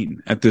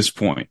scene at this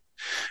point.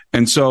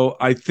 And so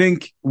I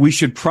think we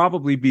should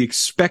probably be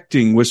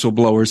expecting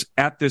whistleblowers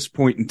at this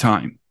point in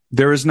time.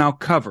 There is now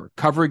cover.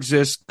 Cover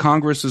exists.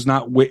 Congress is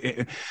not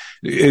waving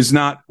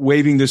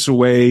this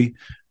away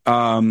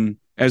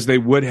as they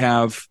would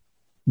have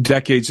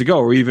decades ago,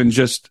 or even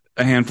just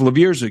a handful of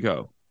years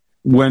ago.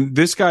 When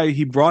this guy,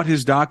 he brought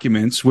his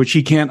documents, which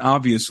he can't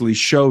obviously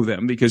show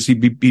them because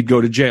he'd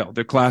go to jail.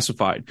 They're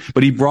classified.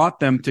 But he brought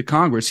them to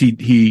Congress.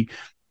 He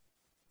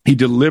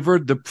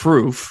delivered the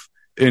proof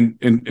in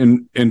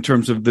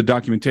terms of the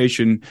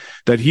documentation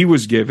that he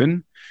was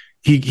given.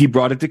 he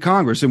brought it to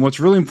Congress. And what's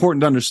really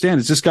important to understand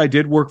is this guy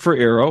did work for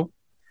Aero.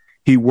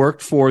 He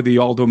worked for the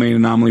All Domain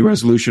Anomaly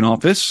Resolution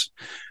Office.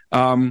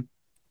 And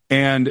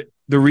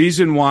the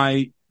reason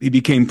why he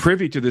became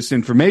privy to this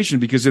information,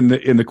 because in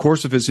the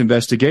course of his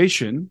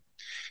investigation,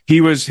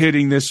 he was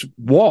hitting this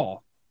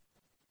wall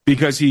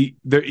because he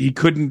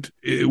couldn't,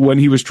 when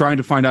he was trying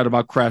to find out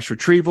about crash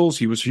retrievals,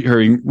 he was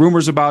hearing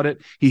rumors about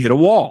it. He hit a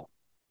wall.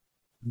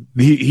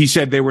 He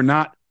said they were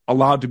not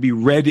allowed to be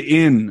read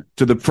in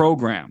to the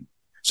program.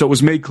 So it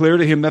was made clear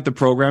to him that the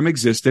program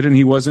existed and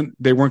they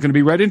weren't going to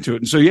be read into it.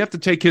 And so you have to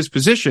take his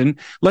position.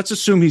 Let's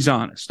assume he's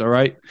honest. All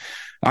right.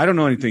 I don't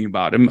know anything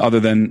about him other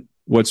than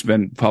what's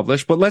been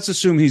published, but let's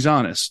assume he's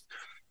honest.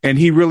 And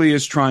he really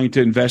is trying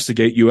to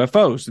investigate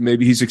UFOs.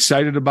 Maybe he's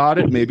excited about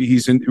it. Maybe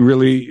he's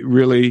really,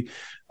 really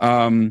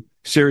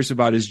serious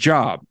about his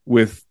job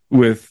with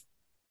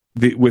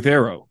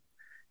Aero.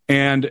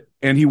 And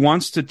he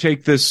wants to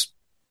take this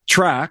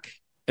track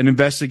and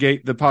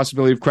investigate the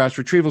possibility of crash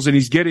retrievals, and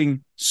he's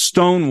getting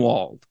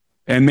stonewalled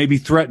and maybe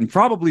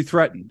probably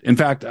threatened. In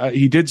fact,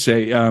 he did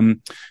say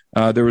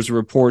there was a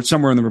report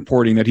somewhere in the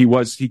reporting that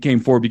he came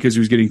forward because he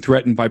was getting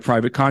threatened by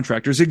private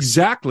contractors,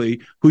 exactly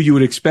who you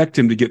would expect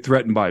him to get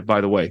threatened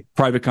by the way,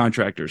 private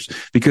contractors,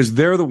 because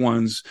they're the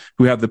ones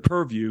who have the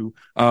purview.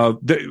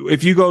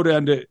 If you go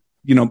to,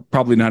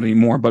 probably not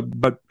anymore,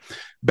 but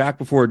back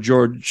before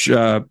George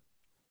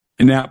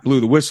Knapp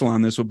blew the whistle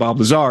on this with Bob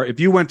Lazar, if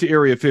you went to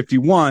Area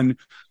 51,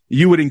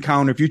 you would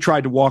encounter, if you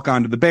tried to walk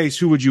onto the base,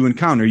 who would you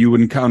encounter? You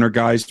would encounter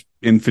guys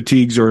in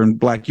fatigues or in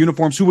black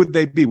uniforms. Who would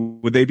they be?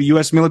 Would they be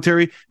U.S.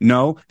 military?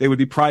 No, they would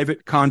be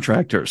private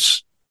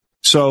contractors.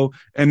 So,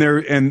 and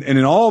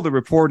in all the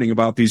reporting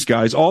about these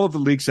guys, all of the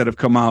leaks that have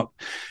come out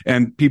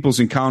and people's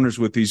encounters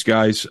with these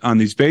guys on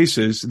these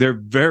bases, they're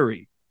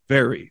very,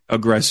 very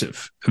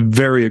aggressive,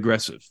 very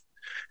aggressive.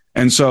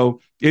 And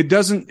so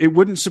it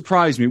wouldn't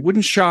surprise me, it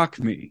wouldn't shock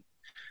me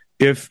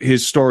if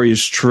his story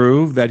is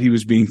true, that he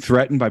was being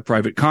threatened by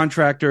private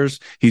contractors.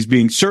 He's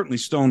being certainly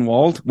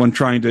stonewalled when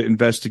trying to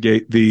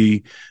investigate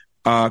the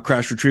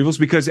crash retrievals,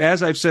 because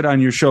as I've said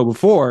on your show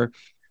before,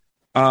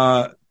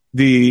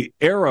 the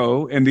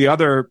Aero and the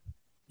other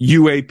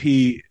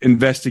UAP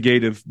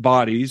investigative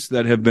bodies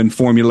that have been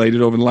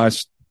formulated over the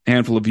last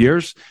handful of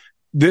years,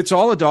 it's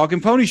all a dog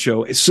and pony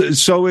show.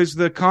 So is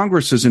the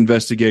Congress's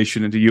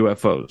investigation into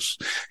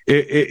UFOs.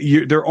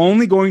 They're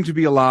only going to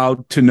be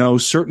allowed to know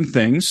certain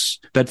things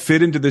that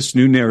fit into this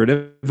new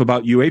narrative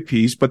about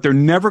UAPs, but they're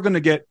never going to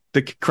get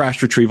the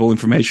crash retrieval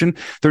information.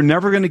 They're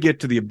never going to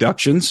get to the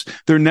abductions.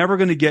 They're never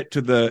going to get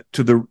to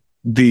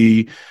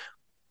the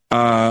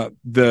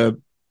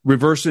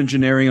reverse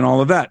engineering and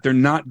all of that. They're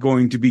not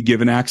going to be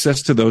given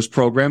access to those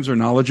programs or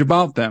knowledge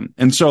about them.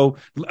 And so,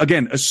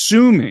 again,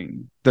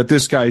 assuming that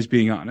this guy is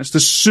being honest,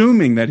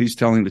 assuming that he's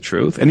telling the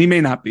truth, and he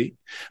may not be,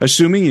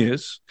 assuming he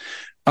is,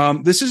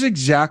 this is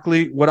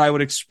exactly what I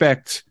would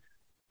expect,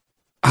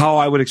 how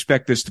I would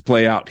expect this to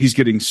play out. He's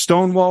getting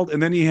stonewalled,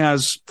 and then he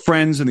has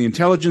friends in the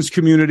intelligence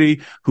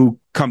community who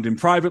come to him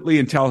privately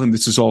and tell him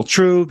this is all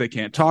true. They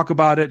can't talk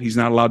about it. He's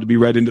not allowed to be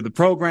read into the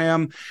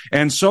program,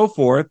 and so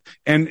forth.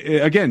 And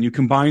again, you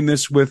combine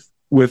this with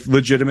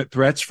legitimate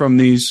threats from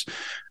these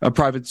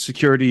private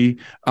security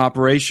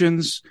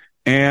operations,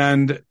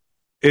 and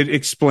it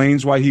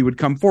explains why he would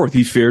come forth.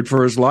 He feared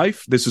for his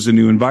life. This is a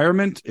new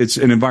environment. It's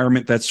an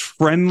environment that's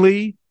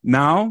friendly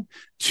now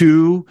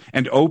to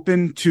and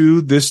open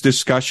to this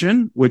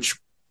discussion, which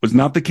was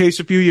not the case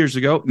a few years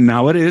ago.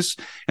 Now it is.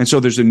 And so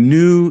there's a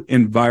new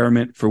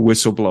environment for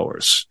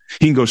whistleblowers.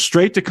 He can go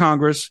straight to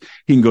Congress.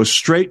 He can go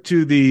straight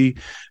to the,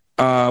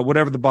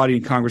 whatever the body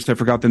in Congress, I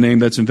forgot the name,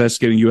 that's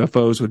investigating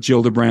UFOs with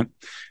Jill DeBrandt.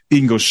 He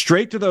can go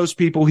straight to those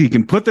people. He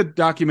can put the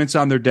documents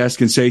on their desk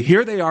and say,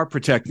 here they are,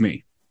 protect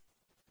me.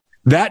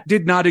 That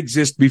did not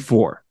exist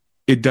before.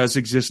 It does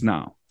exist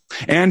now.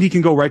 And he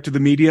can go right to the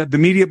media. The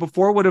media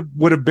before would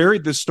have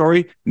buried this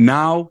story.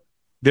 Now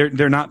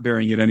they're not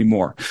burying it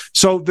anymore.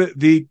 So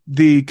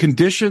the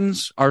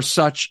conditions are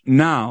such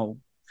now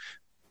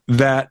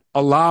that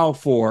allow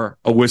for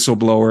a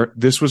whistleblower.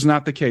 This was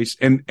not the case.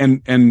 And I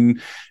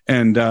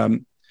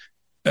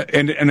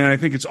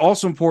think it's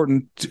also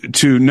important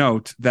to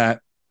note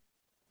that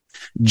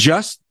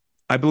just,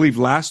 I believe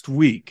last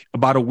week,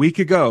 about a week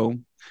ago,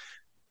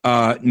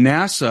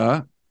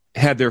 NASA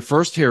had their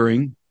first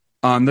hearing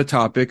on the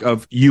topic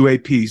of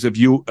UAPs, of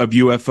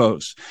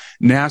UFOs.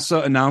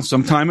 NASA announced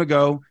some time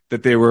ago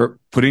that they were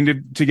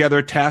putting together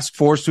a task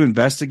force to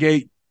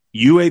investigate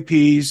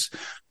UAPs.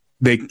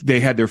 They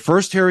had their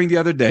first hearing the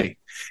other day.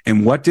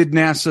 And what did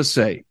NASA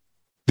say?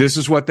 This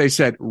is what they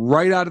said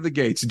right out of the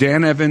gates.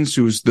 Dan Evans,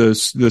 who's the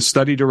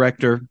study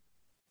director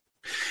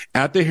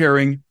at the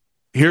hearing,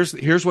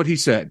 here's what he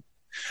said.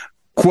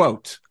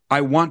 Quote, I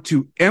want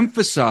to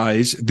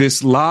emphasize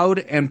this loud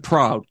and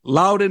proud,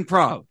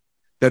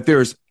 that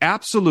there is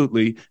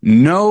absolutely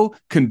no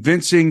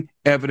convincing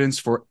evidence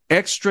for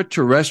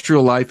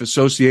extraterrestrial life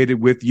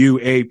associated with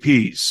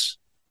UAPs.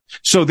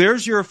 So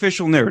there's your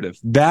official narrative.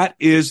 That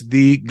is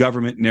the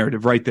government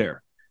narrative right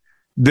there.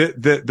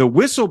 The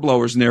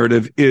whistleblower's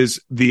narrative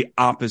is the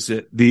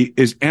opposite,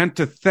 is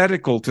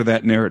antithetical to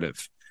that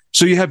narrative.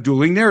 So you have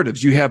dueling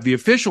narratives. You have the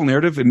official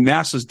narrative, and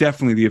NASA's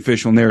definitely the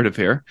official narrative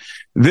here.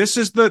 This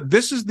is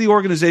the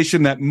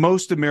organization that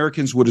most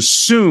Americans would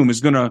assume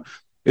is going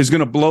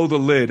to blow the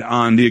lid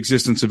on the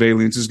existence of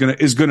aliens, is going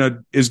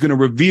to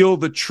reveal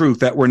the truth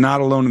that we're not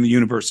alone in the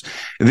universe.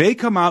 They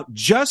come out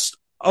just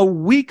a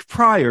week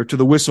prior to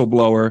the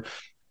whistleblower,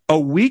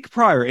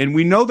 and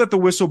we know that the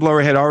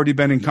whistleblower had already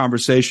been in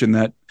conversation,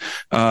 that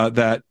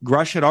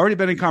Grush had already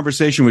been in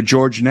conversation with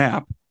George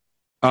Knapp,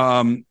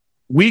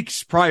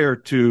 weeks prior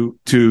to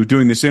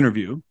doing this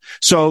interview.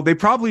 So they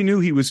probably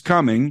knew he was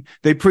coming.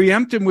 They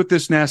preempt him with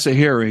this NASA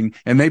hearing,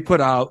 and they put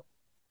out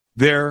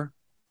their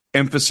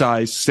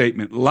emphasized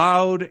statement.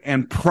 Loud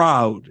and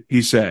proud,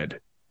 he said,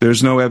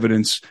 there's no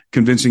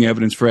convincing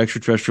evidence for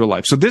extraterrestrial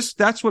life. So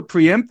that's what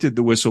preempted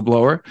the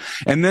whistleblower.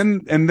 And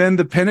then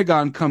the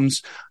Pentagon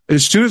comes,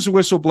 as soon as the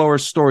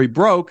whistleblower story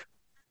broke,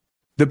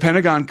 the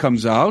Pentagon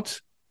comes out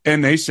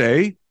and they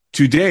say,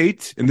 to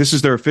date, and this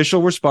is their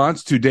official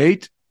response, to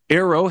date,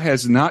 AARO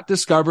has not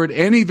discovered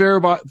any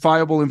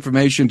verifiable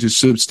information to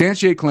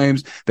substantiate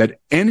claims that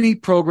any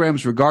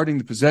programs regarding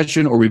the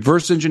possession or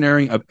reverse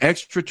engineering of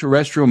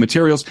extraterrestrial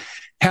materials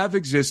have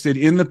existed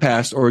in the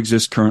past or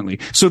exist currently.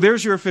 So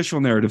there's your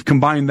official narrative.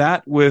 Combine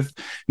that with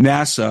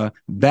NASA.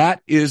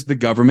 That is the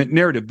government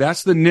narrative.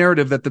 That's the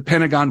narrative that the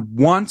Pentagon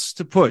wants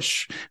to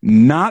push,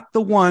 not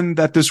the one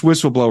that this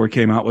whistleblower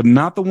came out with,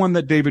 not the one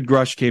that David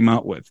Grush came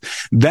out with.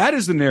 That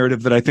is the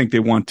narrative that I think they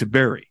want to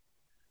bury.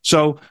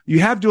 So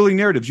you have dueling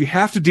narratives. You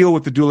have to deal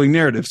with the dueling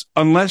narratives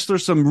unless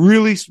there's some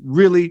really,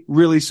 really,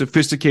 really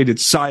sophisticated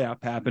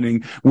psyop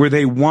happening where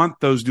they want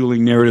those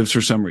dueling narratives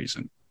for some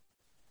reason.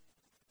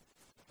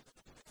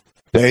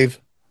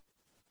 Dave?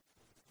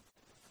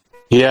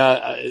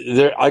 Yeah,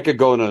 I could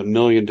go in a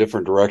million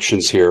different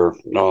directions here.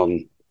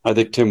 I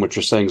think, Tim, what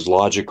you're saying is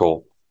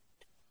logical.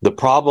 The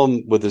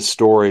problem with this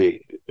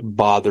story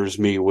bothers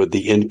me with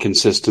the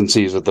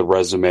inconsistencies of the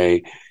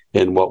resume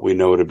and what we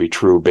know to be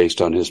true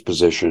based on his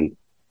position.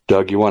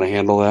 Doug, you want to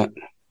handle that?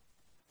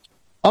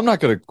 I'm not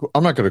going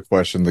to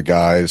question the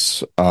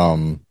guys.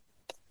 I'm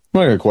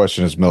not going to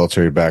question his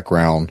military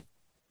background.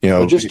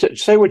 Well, just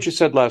say what you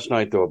said last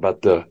night, though,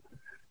 about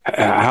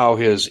how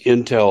his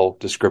intel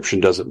description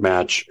doesn't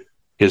match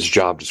his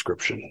job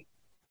description.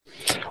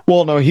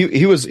 Well, no,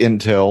 he was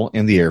intel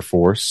in the Air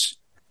Force,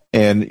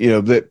 and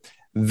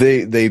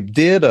they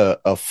did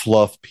a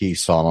fluff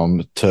piece on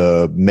him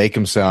to make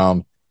him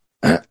sound,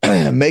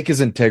 make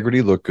his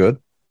integrity look good.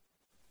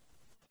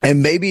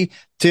 And maybe,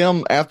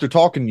 Tim, after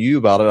talking to you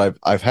about it,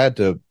 I've had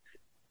to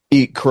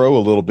eat crow a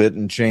little bit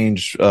and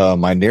change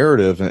my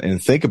narrative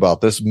and think about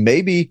this.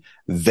 Maybe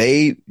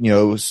they,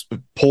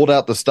 pulled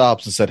out the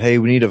stops and said, "Hey,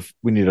 we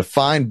need to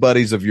find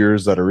buddies of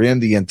yours that are in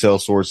the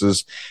intel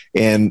sources,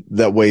 and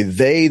that way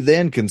they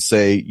then can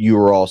say you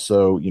are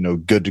also,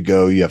 good to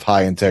go. You have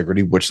high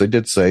integrity," which they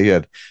did say. You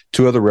had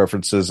two other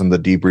references in the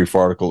debrief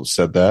article that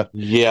said that.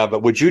 Yeah,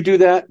 but would you do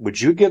that? Would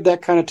you give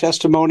that kind of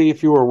testimony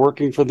if you were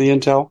working for the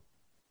intel?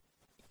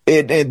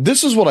 And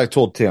this is what I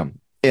told Tim.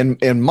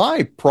 In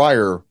my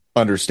prior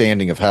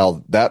understanding of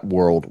how that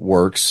world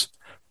works,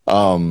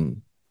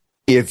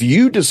 if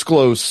you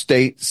disclose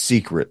state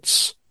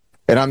secrets,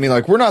 and I mean,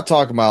 like, we're not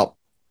talking about,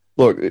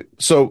 look,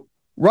 so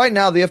right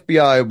now the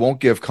FBI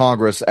won't give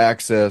Congress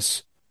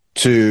access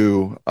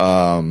to,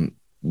 the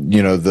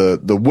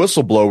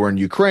whistleblower in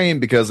Ukraine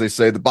because they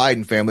say the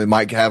Biden family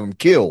might have him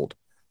killed.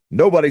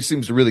 Nobody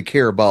seems to really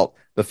care about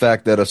the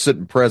fact that a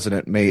sitting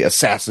president may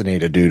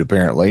assassinate a dude,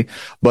 apparently,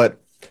 but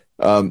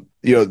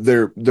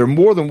they're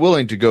more than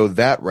willing to go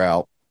that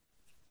route,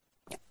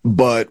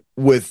 but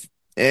who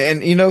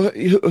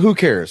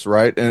cares,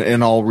 right?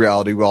 In all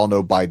reality, we all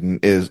know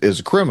Biden is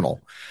a criminal,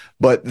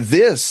 but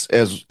this,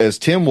 as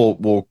Tim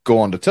will go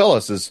on to tell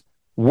us, is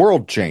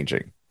world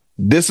changing.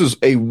 This is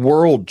a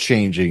world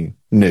changing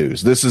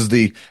news. This is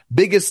the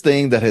biggest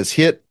thing that has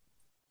hit,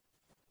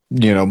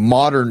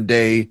 modern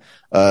day,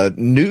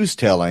 news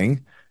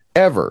telling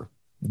ever.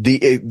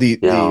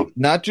 The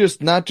not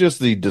just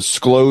the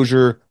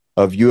disclosure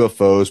of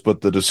UFOs,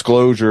 but the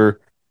disclosure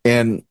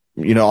and,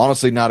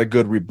 honestly, not a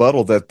good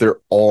rebuttal that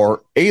there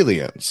are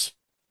aliens.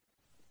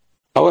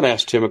 I want to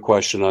ask Tim a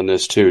question on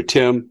this too.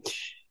 Tim,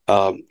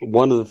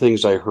 one of the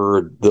things I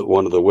heard that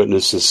one of the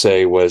witnesses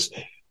say was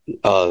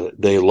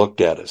they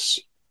looked at us.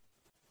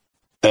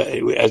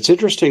 It's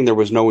interesting there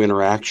was no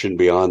interaction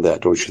beyond that,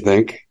 don't you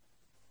think?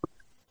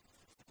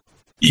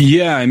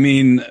 Yeah, I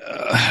mean,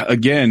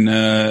 again,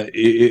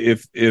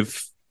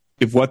 if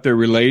what they're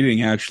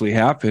relating actually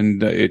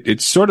happened, it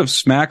sort of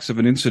smacks of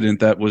an incident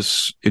that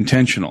was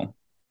intentional.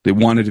 They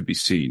wanted to be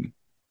seen.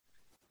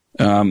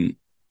 If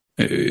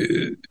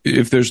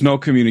there's no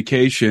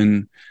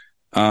communication,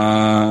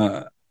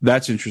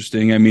 that's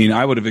interesting. I mean,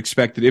 I would have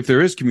expected, if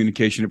there is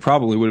communication, it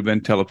probably would have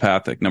been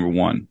telepathic, number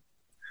one.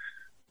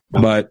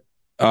 But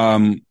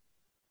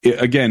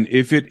again,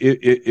 if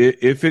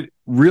it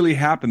really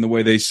happened the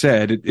way they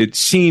said, it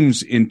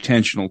seems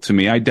intentional to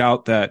me. I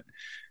doubt that,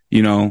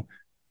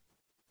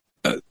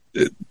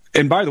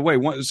 and by the way,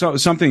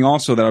 something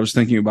also that I was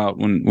thinking about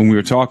when we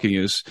were talking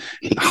is,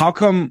 how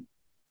come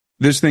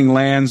this thing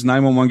lands,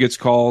 911 gets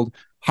called,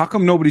 how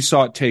come nobody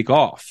saw it take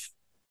off?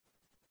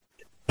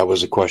 That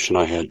was a question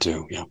I had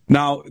too. Yeah.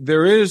 Now,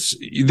 this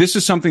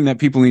is something that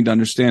people need to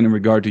understand in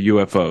regard to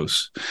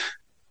UFOs.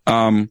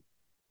 And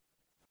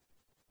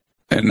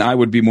I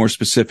would be more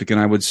specific, and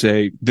I would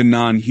say the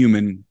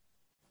non-human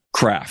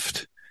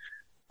craft.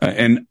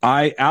 And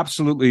I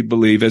absolutely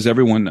believe, as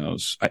everyone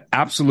knows, I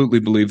absolutely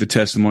believe the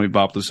testimony of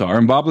Bob Lazar.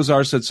 And Bob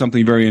Lazar said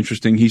something very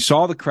interesting. He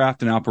saw the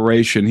craft in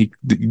operation,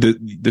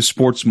 the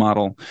sports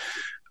model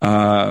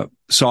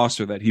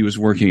saucer that he was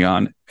working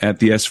on at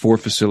the S4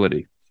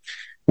 facility.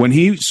 When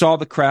he saw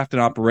the craft in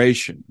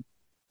operation,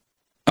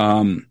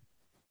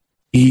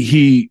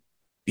 he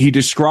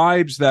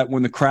describes that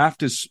when the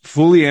craft is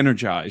fully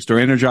energized or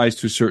energized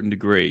to a certain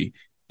degree,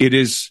 it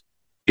is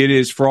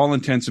for all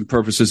intents and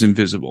purposes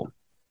invisible.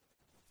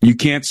 You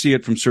can't see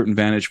it from certain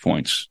vantage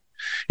points.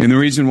 And the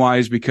reason why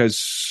is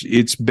because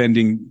it's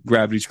bending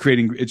gravity,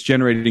 it's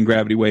generating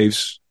gravity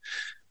waves,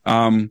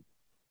 and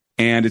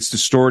it's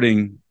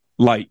distorting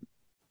light.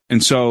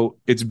 And so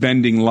it's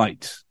bending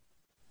light.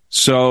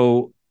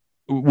 So,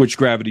 which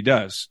gravity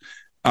does.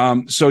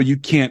 So you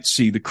can't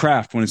see the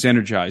craft when it's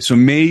energized. So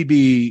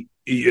maybe,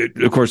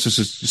 of course, this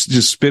is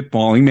just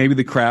spitballing. Maybe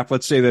the craft,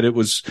 let's say that it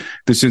was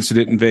this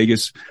incident in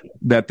Vegas,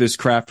 that this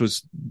craft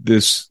was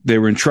they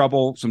were in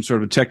trouble, some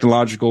sort of a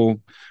technological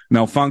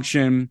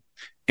malfunction,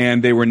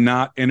 and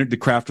the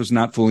craft was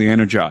not fully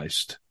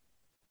energized.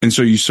 And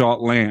so you saw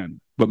it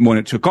land. But when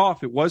it took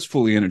off, it was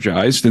fully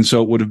energized. And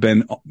so it would have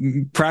been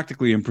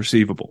practically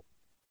imperceivable,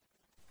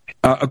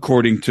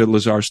 according to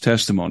Lazar's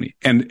testimony.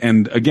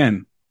 And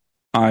again,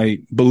 I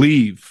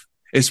believe,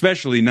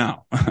 especially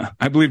now,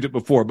 I believed it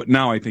before, but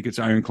now I think it's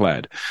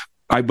ironclad.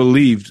 I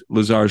believed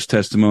Lazar's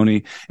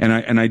testimony,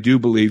 and I do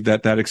believe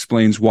that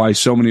explains why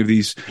so many of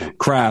these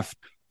craft,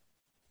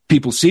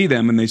 people see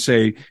them and they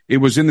say it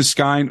was in the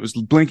sky and it was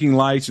blinking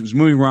lights, it was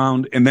moving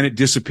around, and then it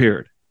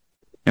disappeared.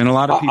 And a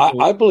lot of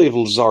people, I believe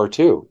Lazar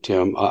too,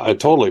 Tim.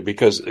 Totally,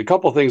 because a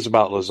couple of things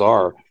about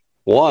Lazar.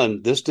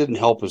 One, this didn't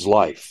help his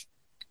life.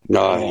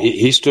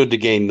 He stood to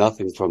gain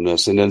nothing from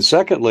this, and then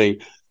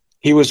secondly,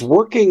 he was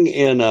working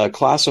in a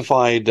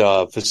classified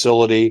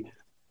facility,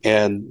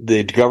 and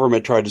the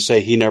government tried to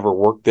say he never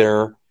worked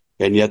there,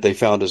 and yet they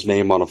found his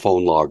name on a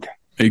phone log.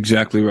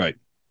 Exactly right.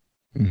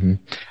 Mm-hmm.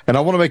 And I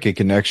want to make a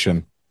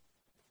connection.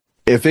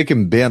 If it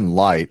can bend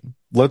light,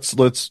 let's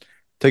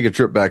take a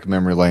trip back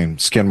memory lane,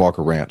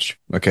 Skinwalker Ranch.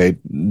 Okay.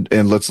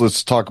 And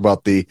let's talk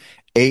about the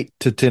 8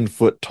 to 10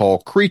 foot tall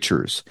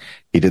creatures.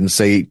 He didn't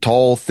say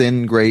tall,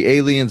 thin, gray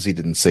aliens. He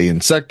didn't say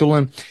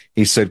insectoid.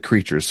 He said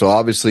creatures. So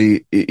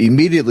obviously,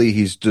 immediately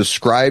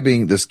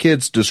this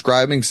kid's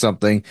describing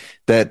something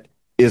that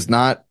is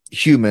not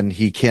human.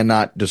 He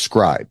cannot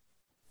describe.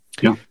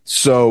 Yeah.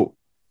 So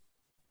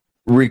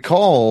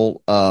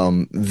recall,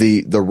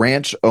 the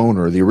ranch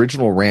owner, the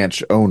original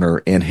ranch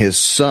owner, and his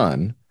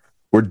son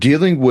were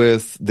dealing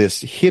with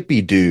this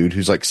hippie dude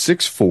who's like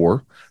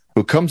 6'4",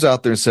 who comes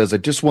out there and says, I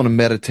just want to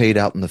meditate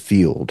out in the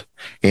field.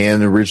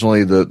 And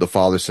originally the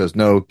father says,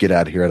 no, get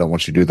out of here. I don't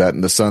want you to do that.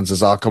 And the son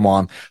says, oh, come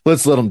on,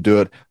 let's let him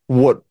do it.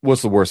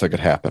 What's the worst that could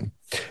happen?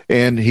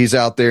 And he's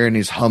out there and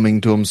he's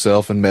humming to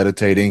himself and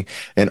meditating.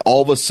 And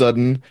all of a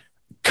sudden,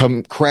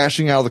 come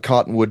crashing out of the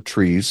cottonwood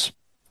trees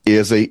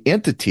is a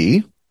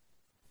entity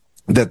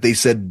that they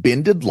said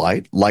bended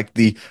light, like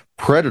the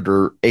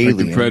predator alien.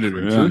 Like the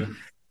predator, yeah.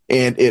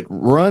 And it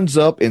runs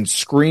up and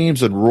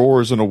screams and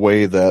roars in a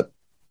way that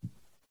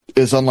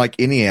is unlike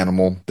any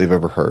animal they've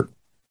ever heard.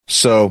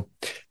 So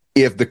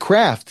if the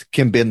craft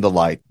can bend the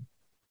light,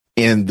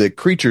 and the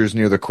creatures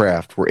near the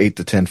craft were 8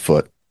 to 10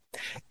 foot,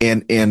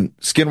 and in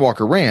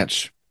Skinwalker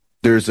Ranch,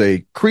 there's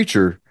a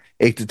creature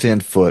 8 to 10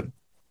 foot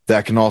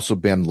that can also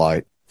bend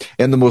light.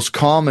 And the most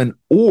common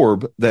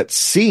orb that's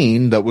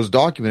seen, that was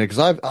documented,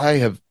 because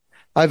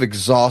I've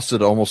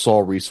exhausted almost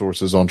all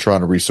resources on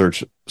trying to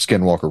research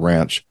Skinwalker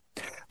Ranch.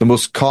 The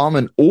most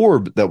common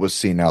orb that was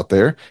seen out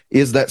there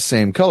is that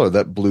same color,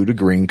 that blue to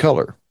green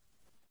color.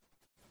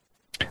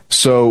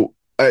 So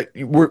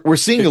we're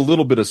seeing a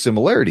little bit of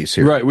similarities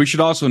here. Right. We should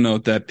also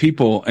note that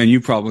people, and you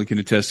probably can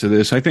attest to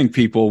this, I think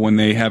people, when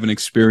they have an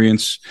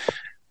experience,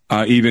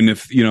 even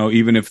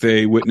if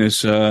they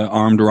witness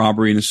armed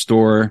robbery in a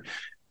store,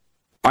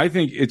 I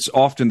think it's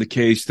often the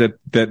case that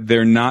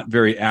they're not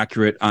very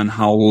accurate on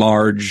how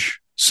large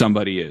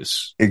somebody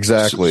is.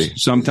 Exactly.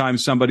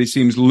 Sometimes somebody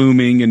seems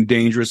looming and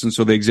dangerous, and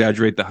so they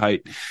exaggerate the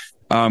height.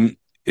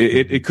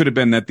 It could have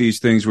been that these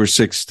things were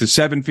 6 to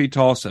 7 feet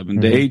tall, 7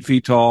 to 8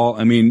 feet tall.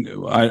 I mean,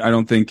 I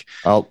don't think.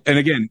 And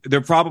again, they're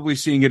probably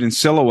seeing it in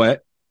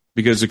silhouette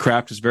because the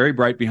craft is very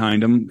bright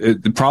behind them.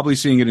 They're probably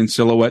seeing it in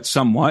silhouette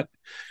somewhat.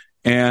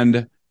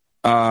 And,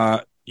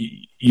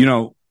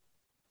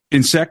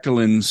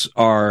 insectoids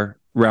are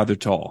rather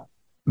tall.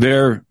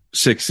 They're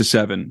 6 to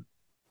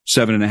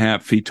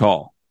 7.5 feet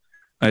tall,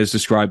 as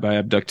described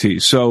by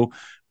abductees. So,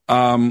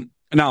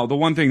 now the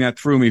one thing that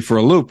threw me for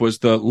a loop was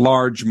the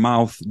large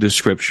mouth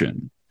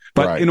description.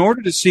 But in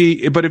order to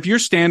see, but if you're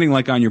standing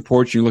like on your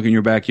porch, you look in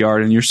your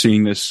backyard and you're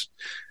seeing this,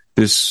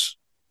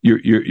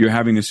 you're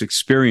having this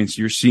experience,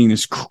 you're seeing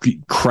this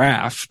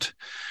craft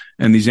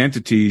and these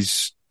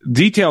entities,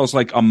 details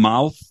like a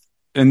mouth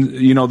and,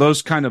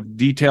 those kind of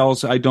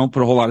details. I don't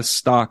put a whole lot of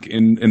stock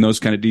in those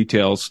kind of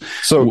details.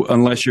 So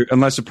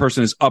unless a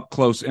person is up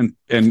close and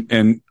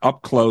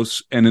up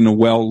close and in a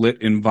well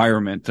lit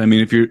environment. I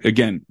mean,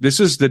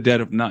 this is the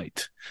dead of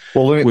night.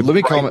 Well, let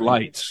me comment.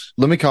 Lights.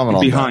 Let me comment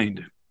on behind.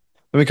 That.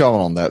 Let me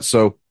comment on that.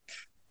 So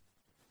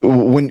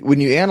when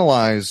you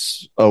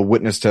analyze a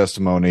witness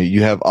testimony,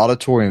 you have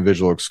auditory and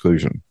visual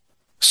exclusion.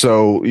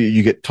 So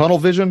you get tunnel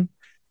vision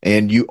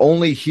and you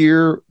only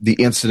hear the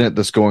incident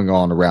that's going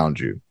on around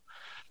you.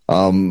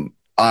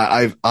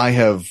 I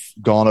have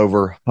gone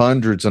over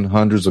hundreds and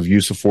hundreds of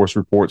use of force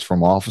reports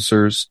from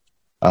officers,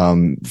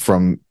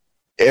 from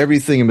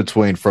everything in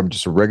between, from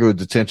just a regular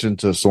detention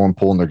to someone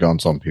pulling their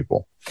guns on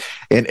people.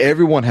 And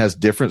everyone has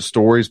different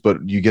stories,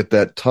 but you get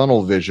that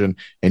tunnel vision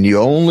and you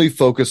only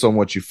focus on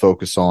what you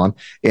focus on.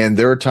 And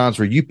there are times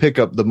where you pick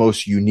up the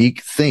most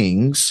unique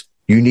things,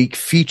 unique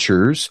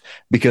features,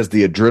 because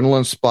the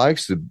adrenaline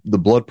spikes, the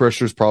blood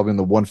pressure is probably in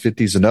the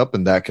 150s and up,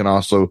 and that can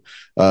also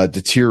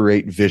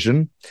deteriorate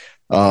vision.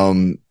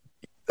 Not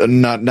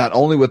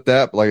only with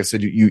that, but like I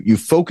said, you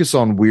focus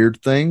on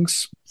weird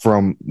things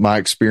from my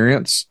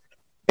experience.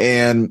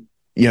 And,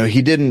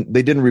 they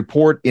didn't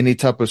report any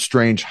type of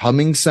strange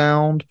humming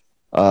sound.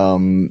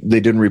 They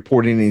didn't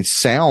report any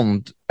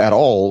sound at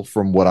all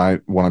from what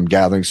I'm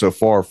gathering so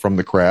far from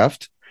the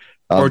craft.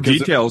 Or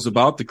details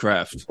about the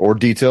craft.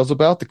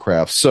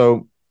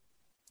 So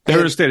they're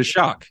in a state of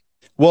shock.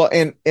 Well,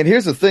 and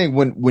here's the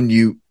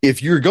thing,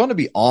 if you're going to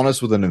be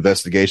honest with an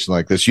investigation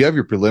like this, you have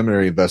your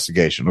preliminary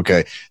investigation.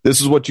 Okay. This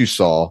is what you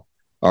saw.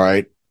 All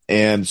right.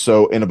 And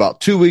so in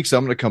about 2 weeks,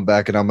 I'm going to come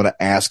back and I'm going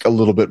to ask a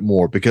little bit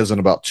more, because in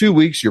about 2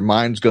 weeks, your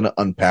mind's going to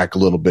unpack a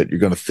little bit. You're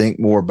going to think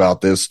more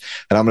about this.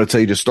 And I'm going to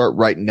tell you to start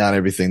writing down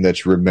everything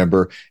that you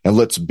remember, and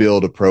let's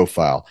build a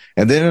profile.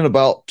 And then in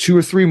about 2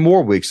 or 3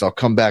 more weeks, I'll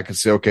come back and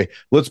say, okay,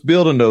 let's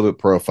build another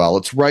profile.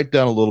 Let's write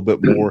down a little bit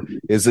more.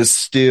 Is this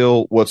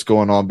still what's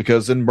going on?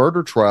 Because in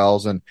murder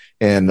trials and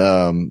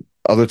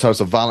other types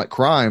of violent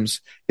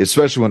crimes,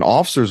 especially when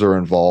officers are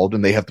involved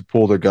and they have to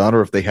pull their gun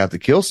or if they have to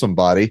kill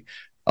somebody,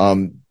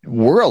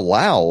 we're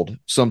allowed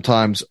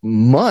sometimes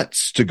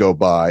months to go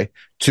by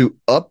to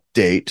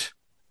update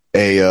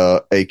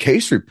a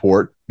case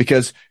report,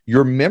 because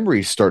your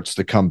memory starts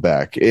to come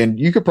back. And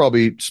you could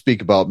probably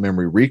speak about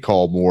memory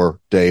recall more,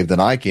 Dave, than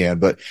I can.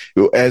 But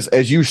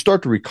as you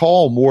start to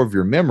recall more of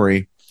your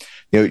memory,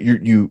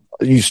 you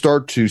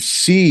start to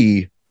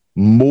see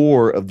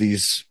more of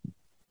these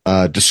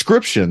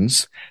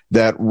descriptions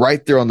that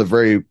right there on the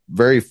very,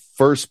 very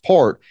first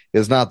part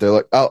is not there.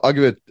 Like I'll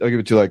give it to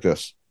you like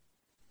this.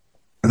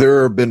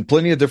 There have been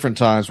plenty of different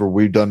times where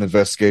we've done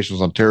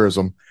investigations on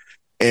terrorism,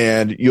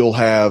 and you'll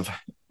have,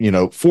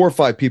 4 or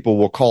 5 people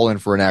will call in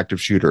for an active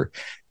shooter.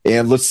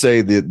 And let's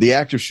say the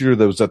active shooter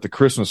that was at the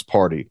Christmas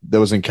party that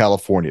was in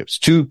California, it's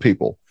 2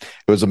 people.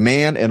 It was a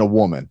man and a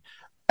woman.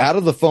 Out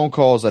of the phone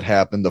calls that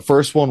happened, the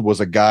first one was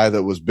a guy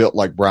that was built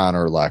like Brian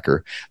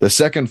Urlacher. The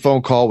second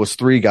phone call was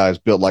 3 guys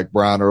built like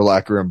Brian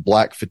Urlacher in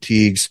black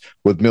fatigues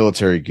with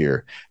military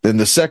gear. Then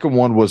the second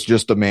one was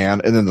just a man.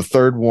 And then the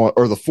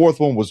fourth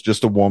one was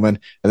just a woman.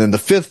 And then the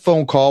 5th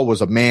phone call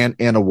was a man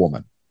and a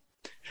woman.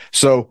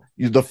 So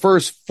the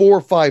first 4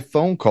 or 5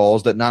 phone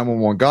calls that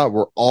 911 got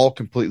were all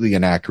completely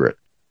inaccurate.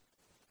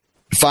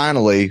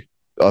 Finally,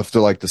 after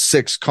like the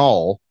 6th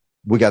call,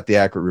 we got the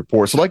accurate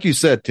report. So like you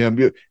said,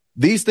 Tim,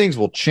 these things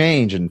will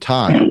change in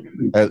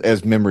time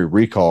as memory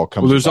recall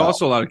comes. Well, there's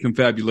also a lot of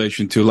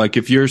confabulation too. Like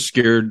if you're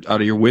scared out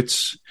of your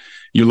wits,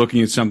 you're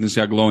looking at something that's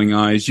got glowing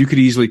eyes, you could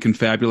easily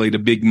confabulate a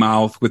big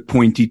mouth with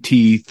pointy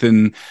teeth,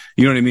 and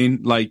you know what I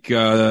mean? Like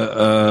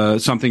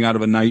something out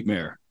of a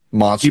nightmare.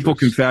 Monsters. People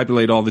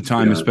confabulate all the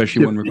time,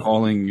 especially when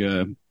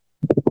recalling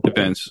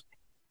events.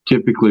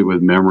 Typically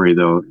with memory,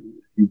 though,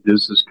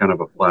 this is kind of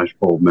a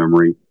flashbulb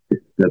memory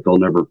that they'll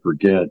never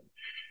forget.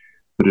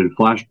 But in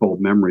flashbulb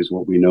memories,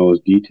 what we know is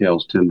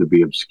details tend to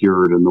be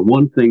obscured. And the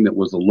one thing that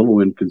was a little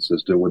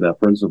inconsistent with that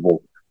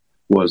principle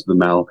was the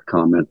mouth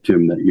comment,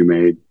 Tim, that you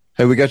made.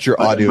 Hey, we got your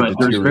audio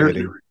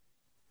deteriorating.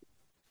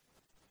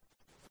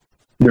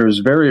 There's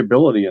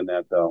variability in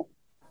that, though.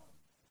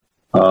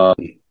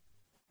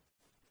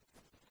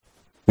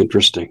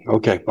 Interesting.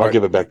 Okay, I'll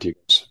give it back to you.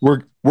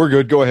 We're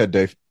good. Go ahead,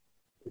 Dave.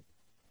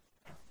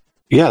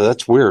 Yeah,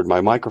 that's weird. My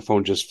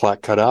microphone just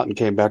flat cut out and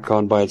came back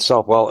on by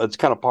itself. Well, it's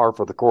kind of par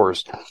for the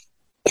course.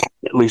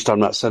 At least I'm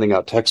not sending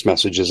out text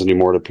messages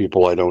anymore to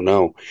people I don't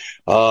know.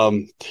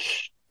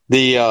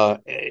 The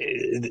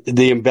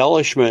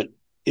embellishment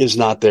is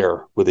not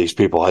there with these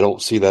people. I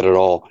don't see that at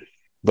all.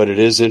 But it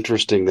is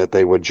interesting that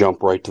they would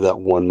jump right to that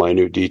one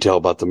minute detail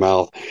about the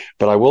mouth.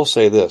 But I will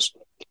say this.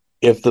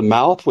 If the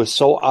mouth was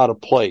so out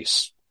of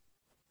place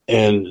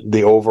in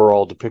the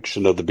overall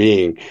depiction of the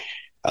being,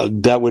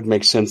 that would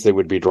make sense they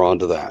would be drawn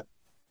to that.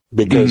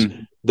 Because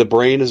the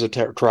brain is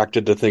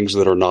attracted to things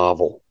that are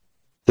novel,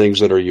 things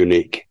that are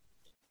unique.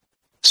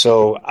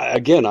 So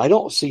again, I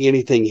don't see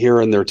anything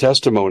here in their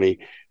testimony,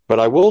 but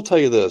I will tell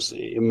you this.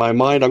 In my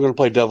mind, I'm going to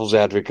play devil's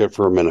advocate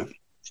for a minute.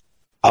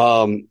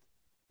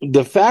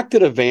 The fact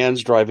that a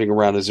van's driving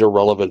around is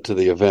irrelevant to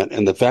the event,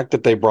 and the fact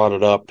that they brought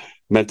it up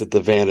meant that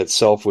the van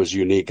itself was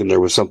unique and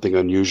there was something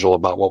unusual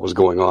about what was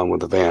going on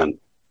with the van.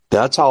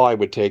 That's how I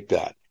would take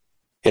that.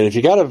 And if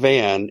you got a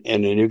van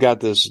and then you got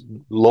this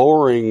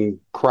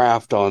lowering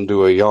craft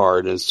onto a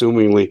yard, and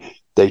assumingly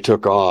they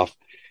took off,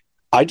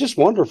 I just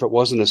wonder if it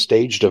wasn't a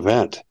staged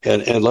event.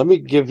 And let me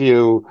give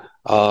you,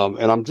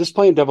 and I'm just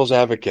playing devil's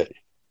advocate,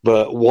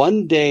 but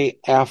one day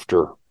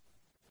after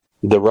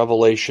the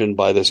revelation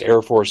by this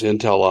Air Force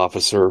intel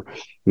officer,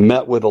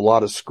 met with a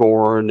lot of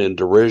scorn and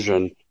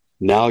derision,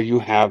 now you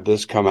have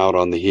this come out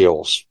on the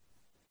heels.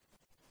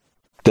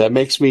 That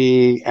makes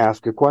me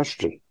ask a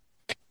question.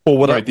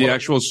 Well,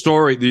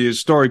 the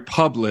story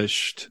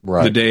published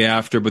the day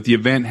after, but the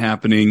event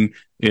happening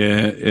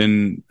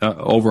in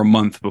over a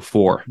month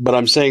before. But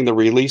I'm saying the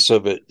release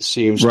of it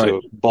seems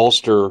to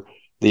bolster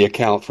the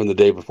account from the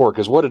day before.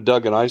 Because what did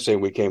Doug and I say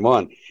when we came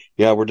on?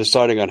 Yeah, we're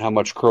deciding on how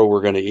much crow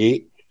we're going to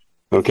eat.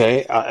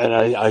 Okay, and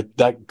I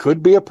that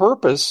could be a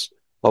purpose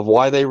of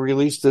why they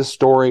released this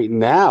story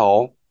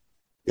now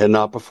and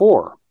not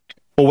before.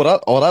 Well,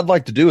 what I'd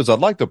like to do is I'd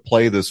like to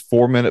play this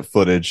 4-minute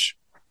footage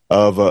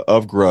of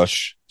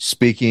Grush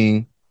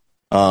speaking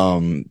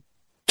to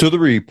the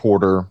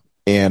reporter,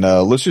 and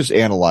let's just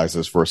analyze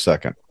this for a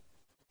second.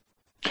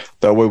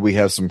 That way we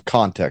have some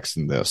context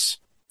in this.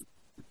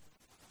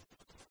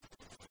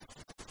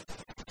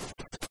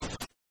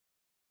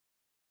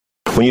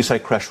 When you say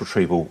crash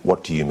retrieval,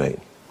 what do you mean?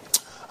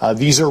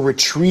 These are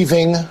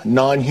retrieving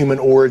non-human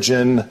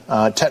origin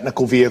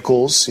technical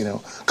vehicles,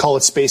 call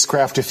it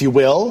spacecraft if you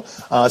will.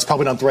 It's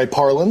probably not the right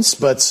parlance,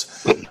 but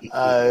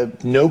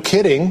no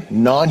kidding,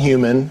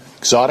 non-human,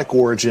 exotic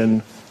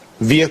origin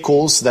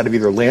vehicles that have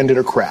either landed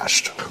or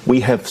crashed. We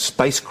have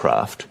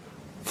spacecraft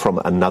from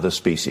another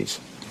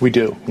species. We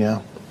do,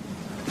 yeah.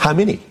 How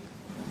many?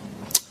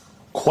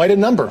 Quite a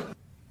number.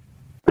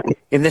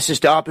 And this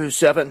is Dabu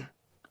 7.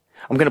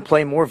 I'm going to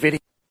play more video.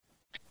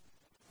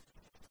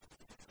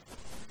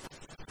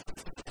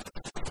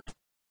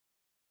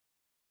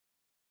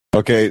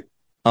 Okay,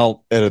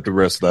 I'll edit the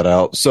rest of that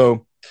out.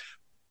 So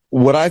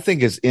what I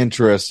think is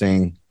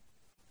interesting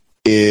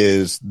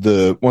is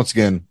once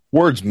again,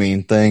 words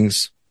mean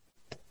things.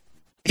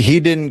 He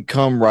didn't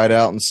come right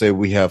out and say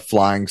we have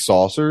flying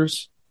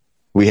saucers.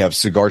 We have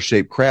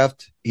cigar-shaped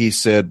craft. He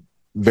said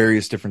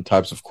various different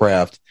types of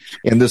craft.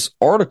 And this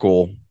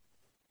article,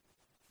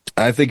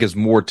 I think, is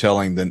more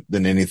telling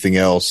than anything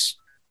else.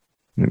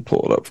 Let me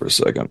pull it up for a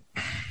second.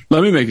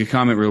 Let me make a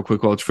comment real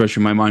quick while it's fresh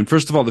in my mind.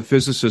 First of all, the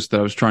physicist that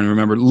I was trying to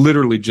remember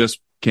literally just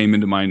came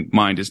into my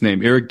mind. His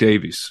name, Eric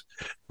Davis.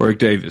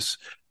 This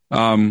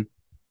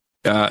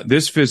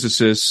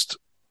physicist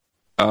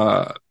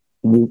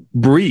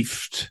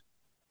briefed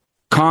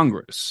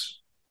Congress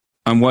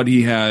on what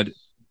he had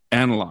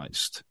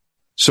analyzed.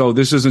 So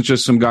this isn't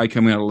just some guy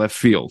coming out of left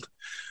field.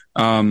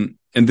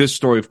 And this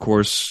story, of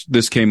course,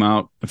 this came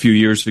out a few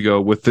years ago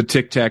with the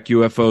Tic Tac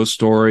UFO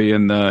story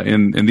and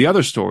the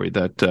other story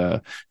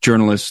that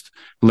journalist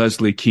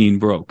Leslie Keane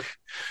broke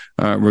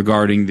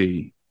regarding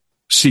the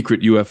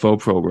secret UFO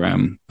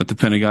program that the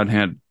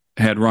Pentagon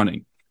had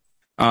running.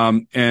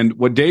 And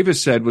what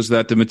Davis said was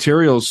that the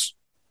materials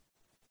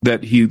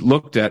that he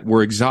looked at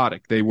were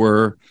exotic. They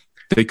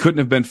couldn't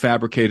have been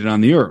fabricated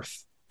on the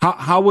Earth.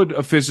 How would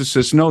a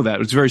physicist know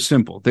that? It's very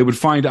simple. They would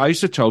find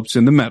isotopes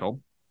in the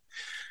metal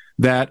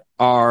that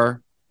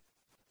are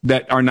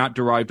not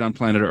derived on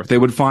planet Earth. They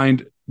would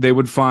find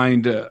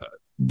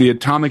the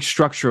atomic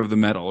structure of the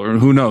metal, or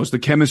who knows, the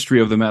chemistry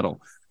of the metal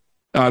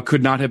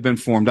could not have been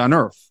formed on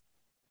Earth.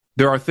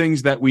 There are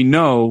things that we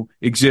know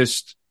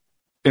exist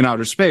in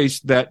outer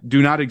space that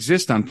do not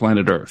exist on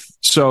planet Earth.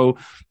 So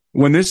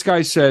when this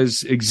guy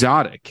says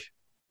exotic,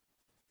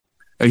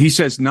 he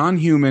says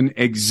non-human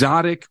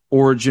exotic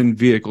origin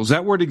vehicles.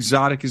 That word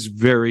exotic is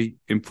very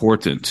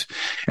important.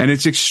 And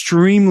it's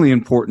extremely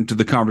important to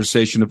the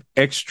conversation of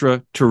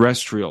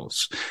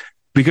extraterrestrials.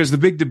 Because the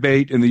big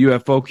debate in the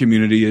UFO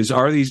community is,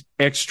 are these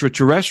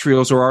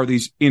extraterrestrials or are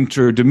these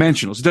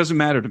interdimensionals? It doesn't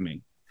matter to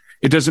me.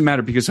 It doesn't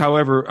matter because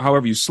however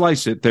you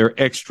slice it, they're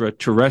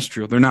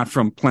extraterrestrial. They're not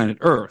from planet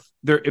Earth.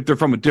 If they're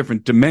from a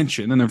different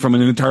dimension, then they're from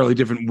an entirely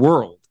different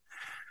world.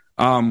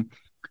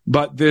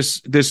 But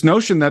this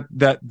notion that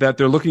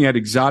they're looking at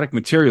exotic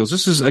materials,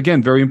 this is,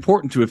 again, very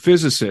important to a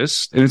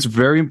physicist, and it's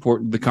very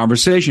important to the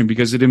conversation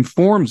because it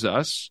informs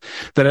us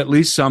that at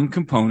least some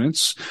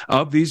components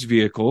of these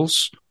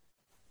vehicles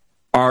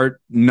are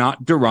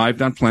not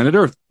derived on planet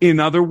Earth. In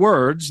other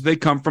words, they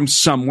come from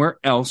somewhere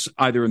else,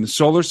 either in the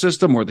solar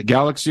system or the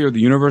galaxy or the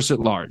universe at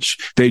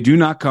large. They do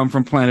not come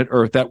from planet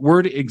Earth. That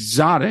word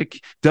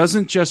exotic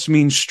doesn't just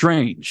mean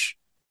strange.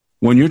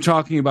 When you're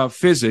talking about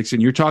physics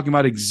and you're talking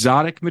about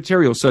exotic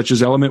materials such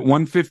as element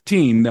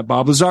 115 that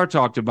Bob Lazar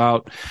talked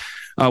about,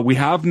 we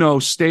have no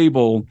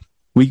stable,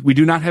 we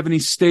do not have any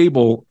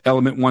stable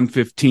element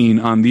 115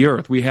 on the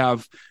Earth. We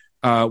have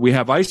We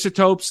have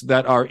isotopes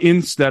that are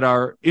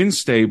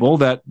unstable,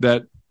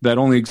 that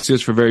only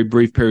exist for very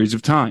brief periods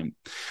of time.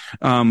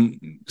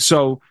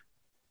 So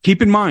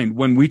keep in mind,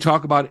 when we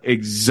talk about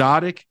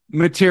exotic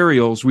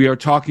materials, we are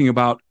talking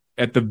about,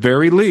 at the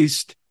very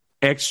least,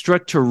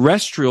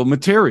 extraterrestrial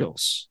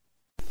materials.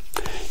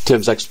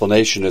 Tim's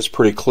explanation is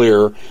pretty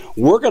clear.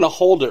 We're going to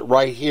hold it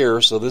right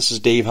here. So this is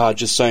Dave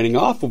Hodges signing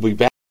off. We'll be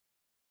back.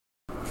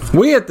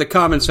 We at the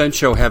Common Sense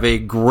Show have a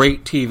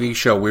great TV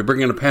show. We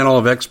bring in a panel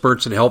of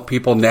experts that help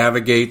people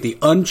navigate the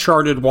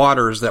uncharted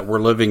waters that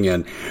we're living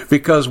in.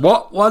 Because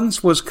what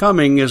once was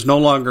coming is no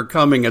longer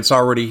coming. It's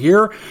already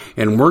here,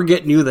 and we're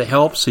getting you the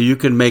help so you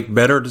can make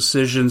better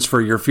decisions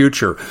for your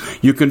future.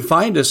 You can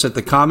find us at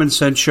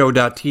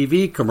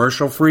thecommonsenseshow.tv,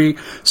 commercial-free,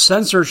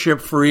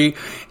 censorship-free,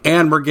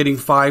 and we're getting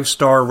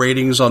 5-star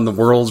ratings on the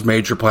world's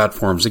major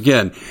platforms.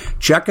 Again,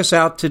 check us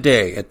out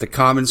today at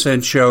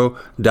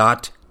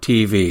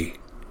thecommonsenseshow.tv.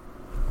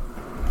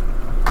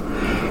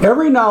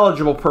 Every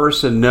knowledgeable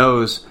person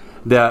knows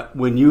that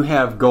when you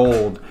have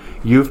gold,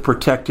 you've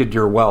protected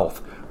your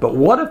wealth. But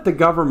what if the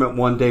government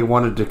one day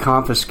wanted to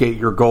confiscate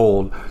your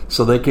gold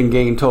so they can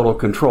gain total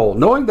control,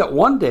 knowing that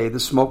one day the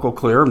smoke will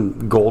clear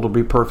and gold will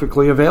be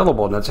perfectly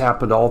available, and that's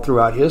happened all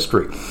throughout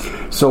history.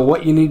 So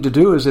what you need to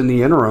do is, in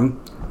the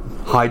interim,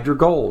 hide your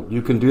gold.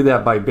 You can do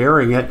that by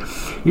burying it.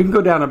 You can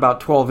go down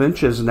about 12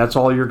 inches, and that's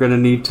all you're going to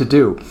need to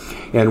do.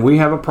 And we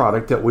have a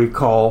product that we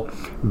call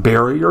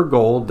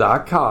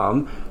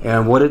buryyourgold.com,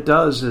 and what it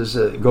does is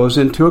it goes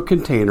into a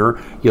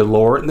container. You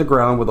lower it in the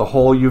ground with a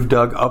hole you've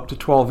dug up to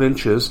 12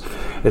 inches.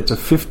 It's a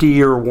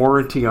 50-year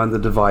warranty on the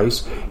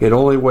device. It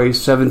only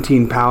weighs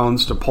 17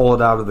 pounds to pull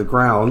it out of the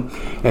ground,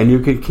 and you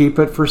can keep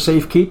it for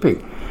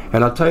safekeeping.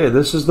 And I'll tell you,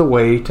 this is the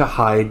way to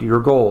hide your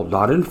gold,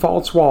 not in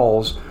false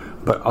walls,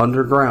 but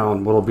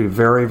underground, will be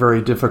very,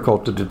 very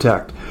difficult to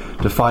detect.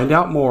 To find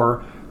out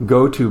more,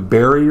 go to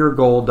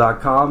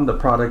buryyourgold.com. The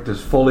product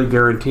is fully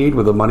guaranteed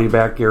with a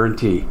money-back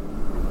guarantee.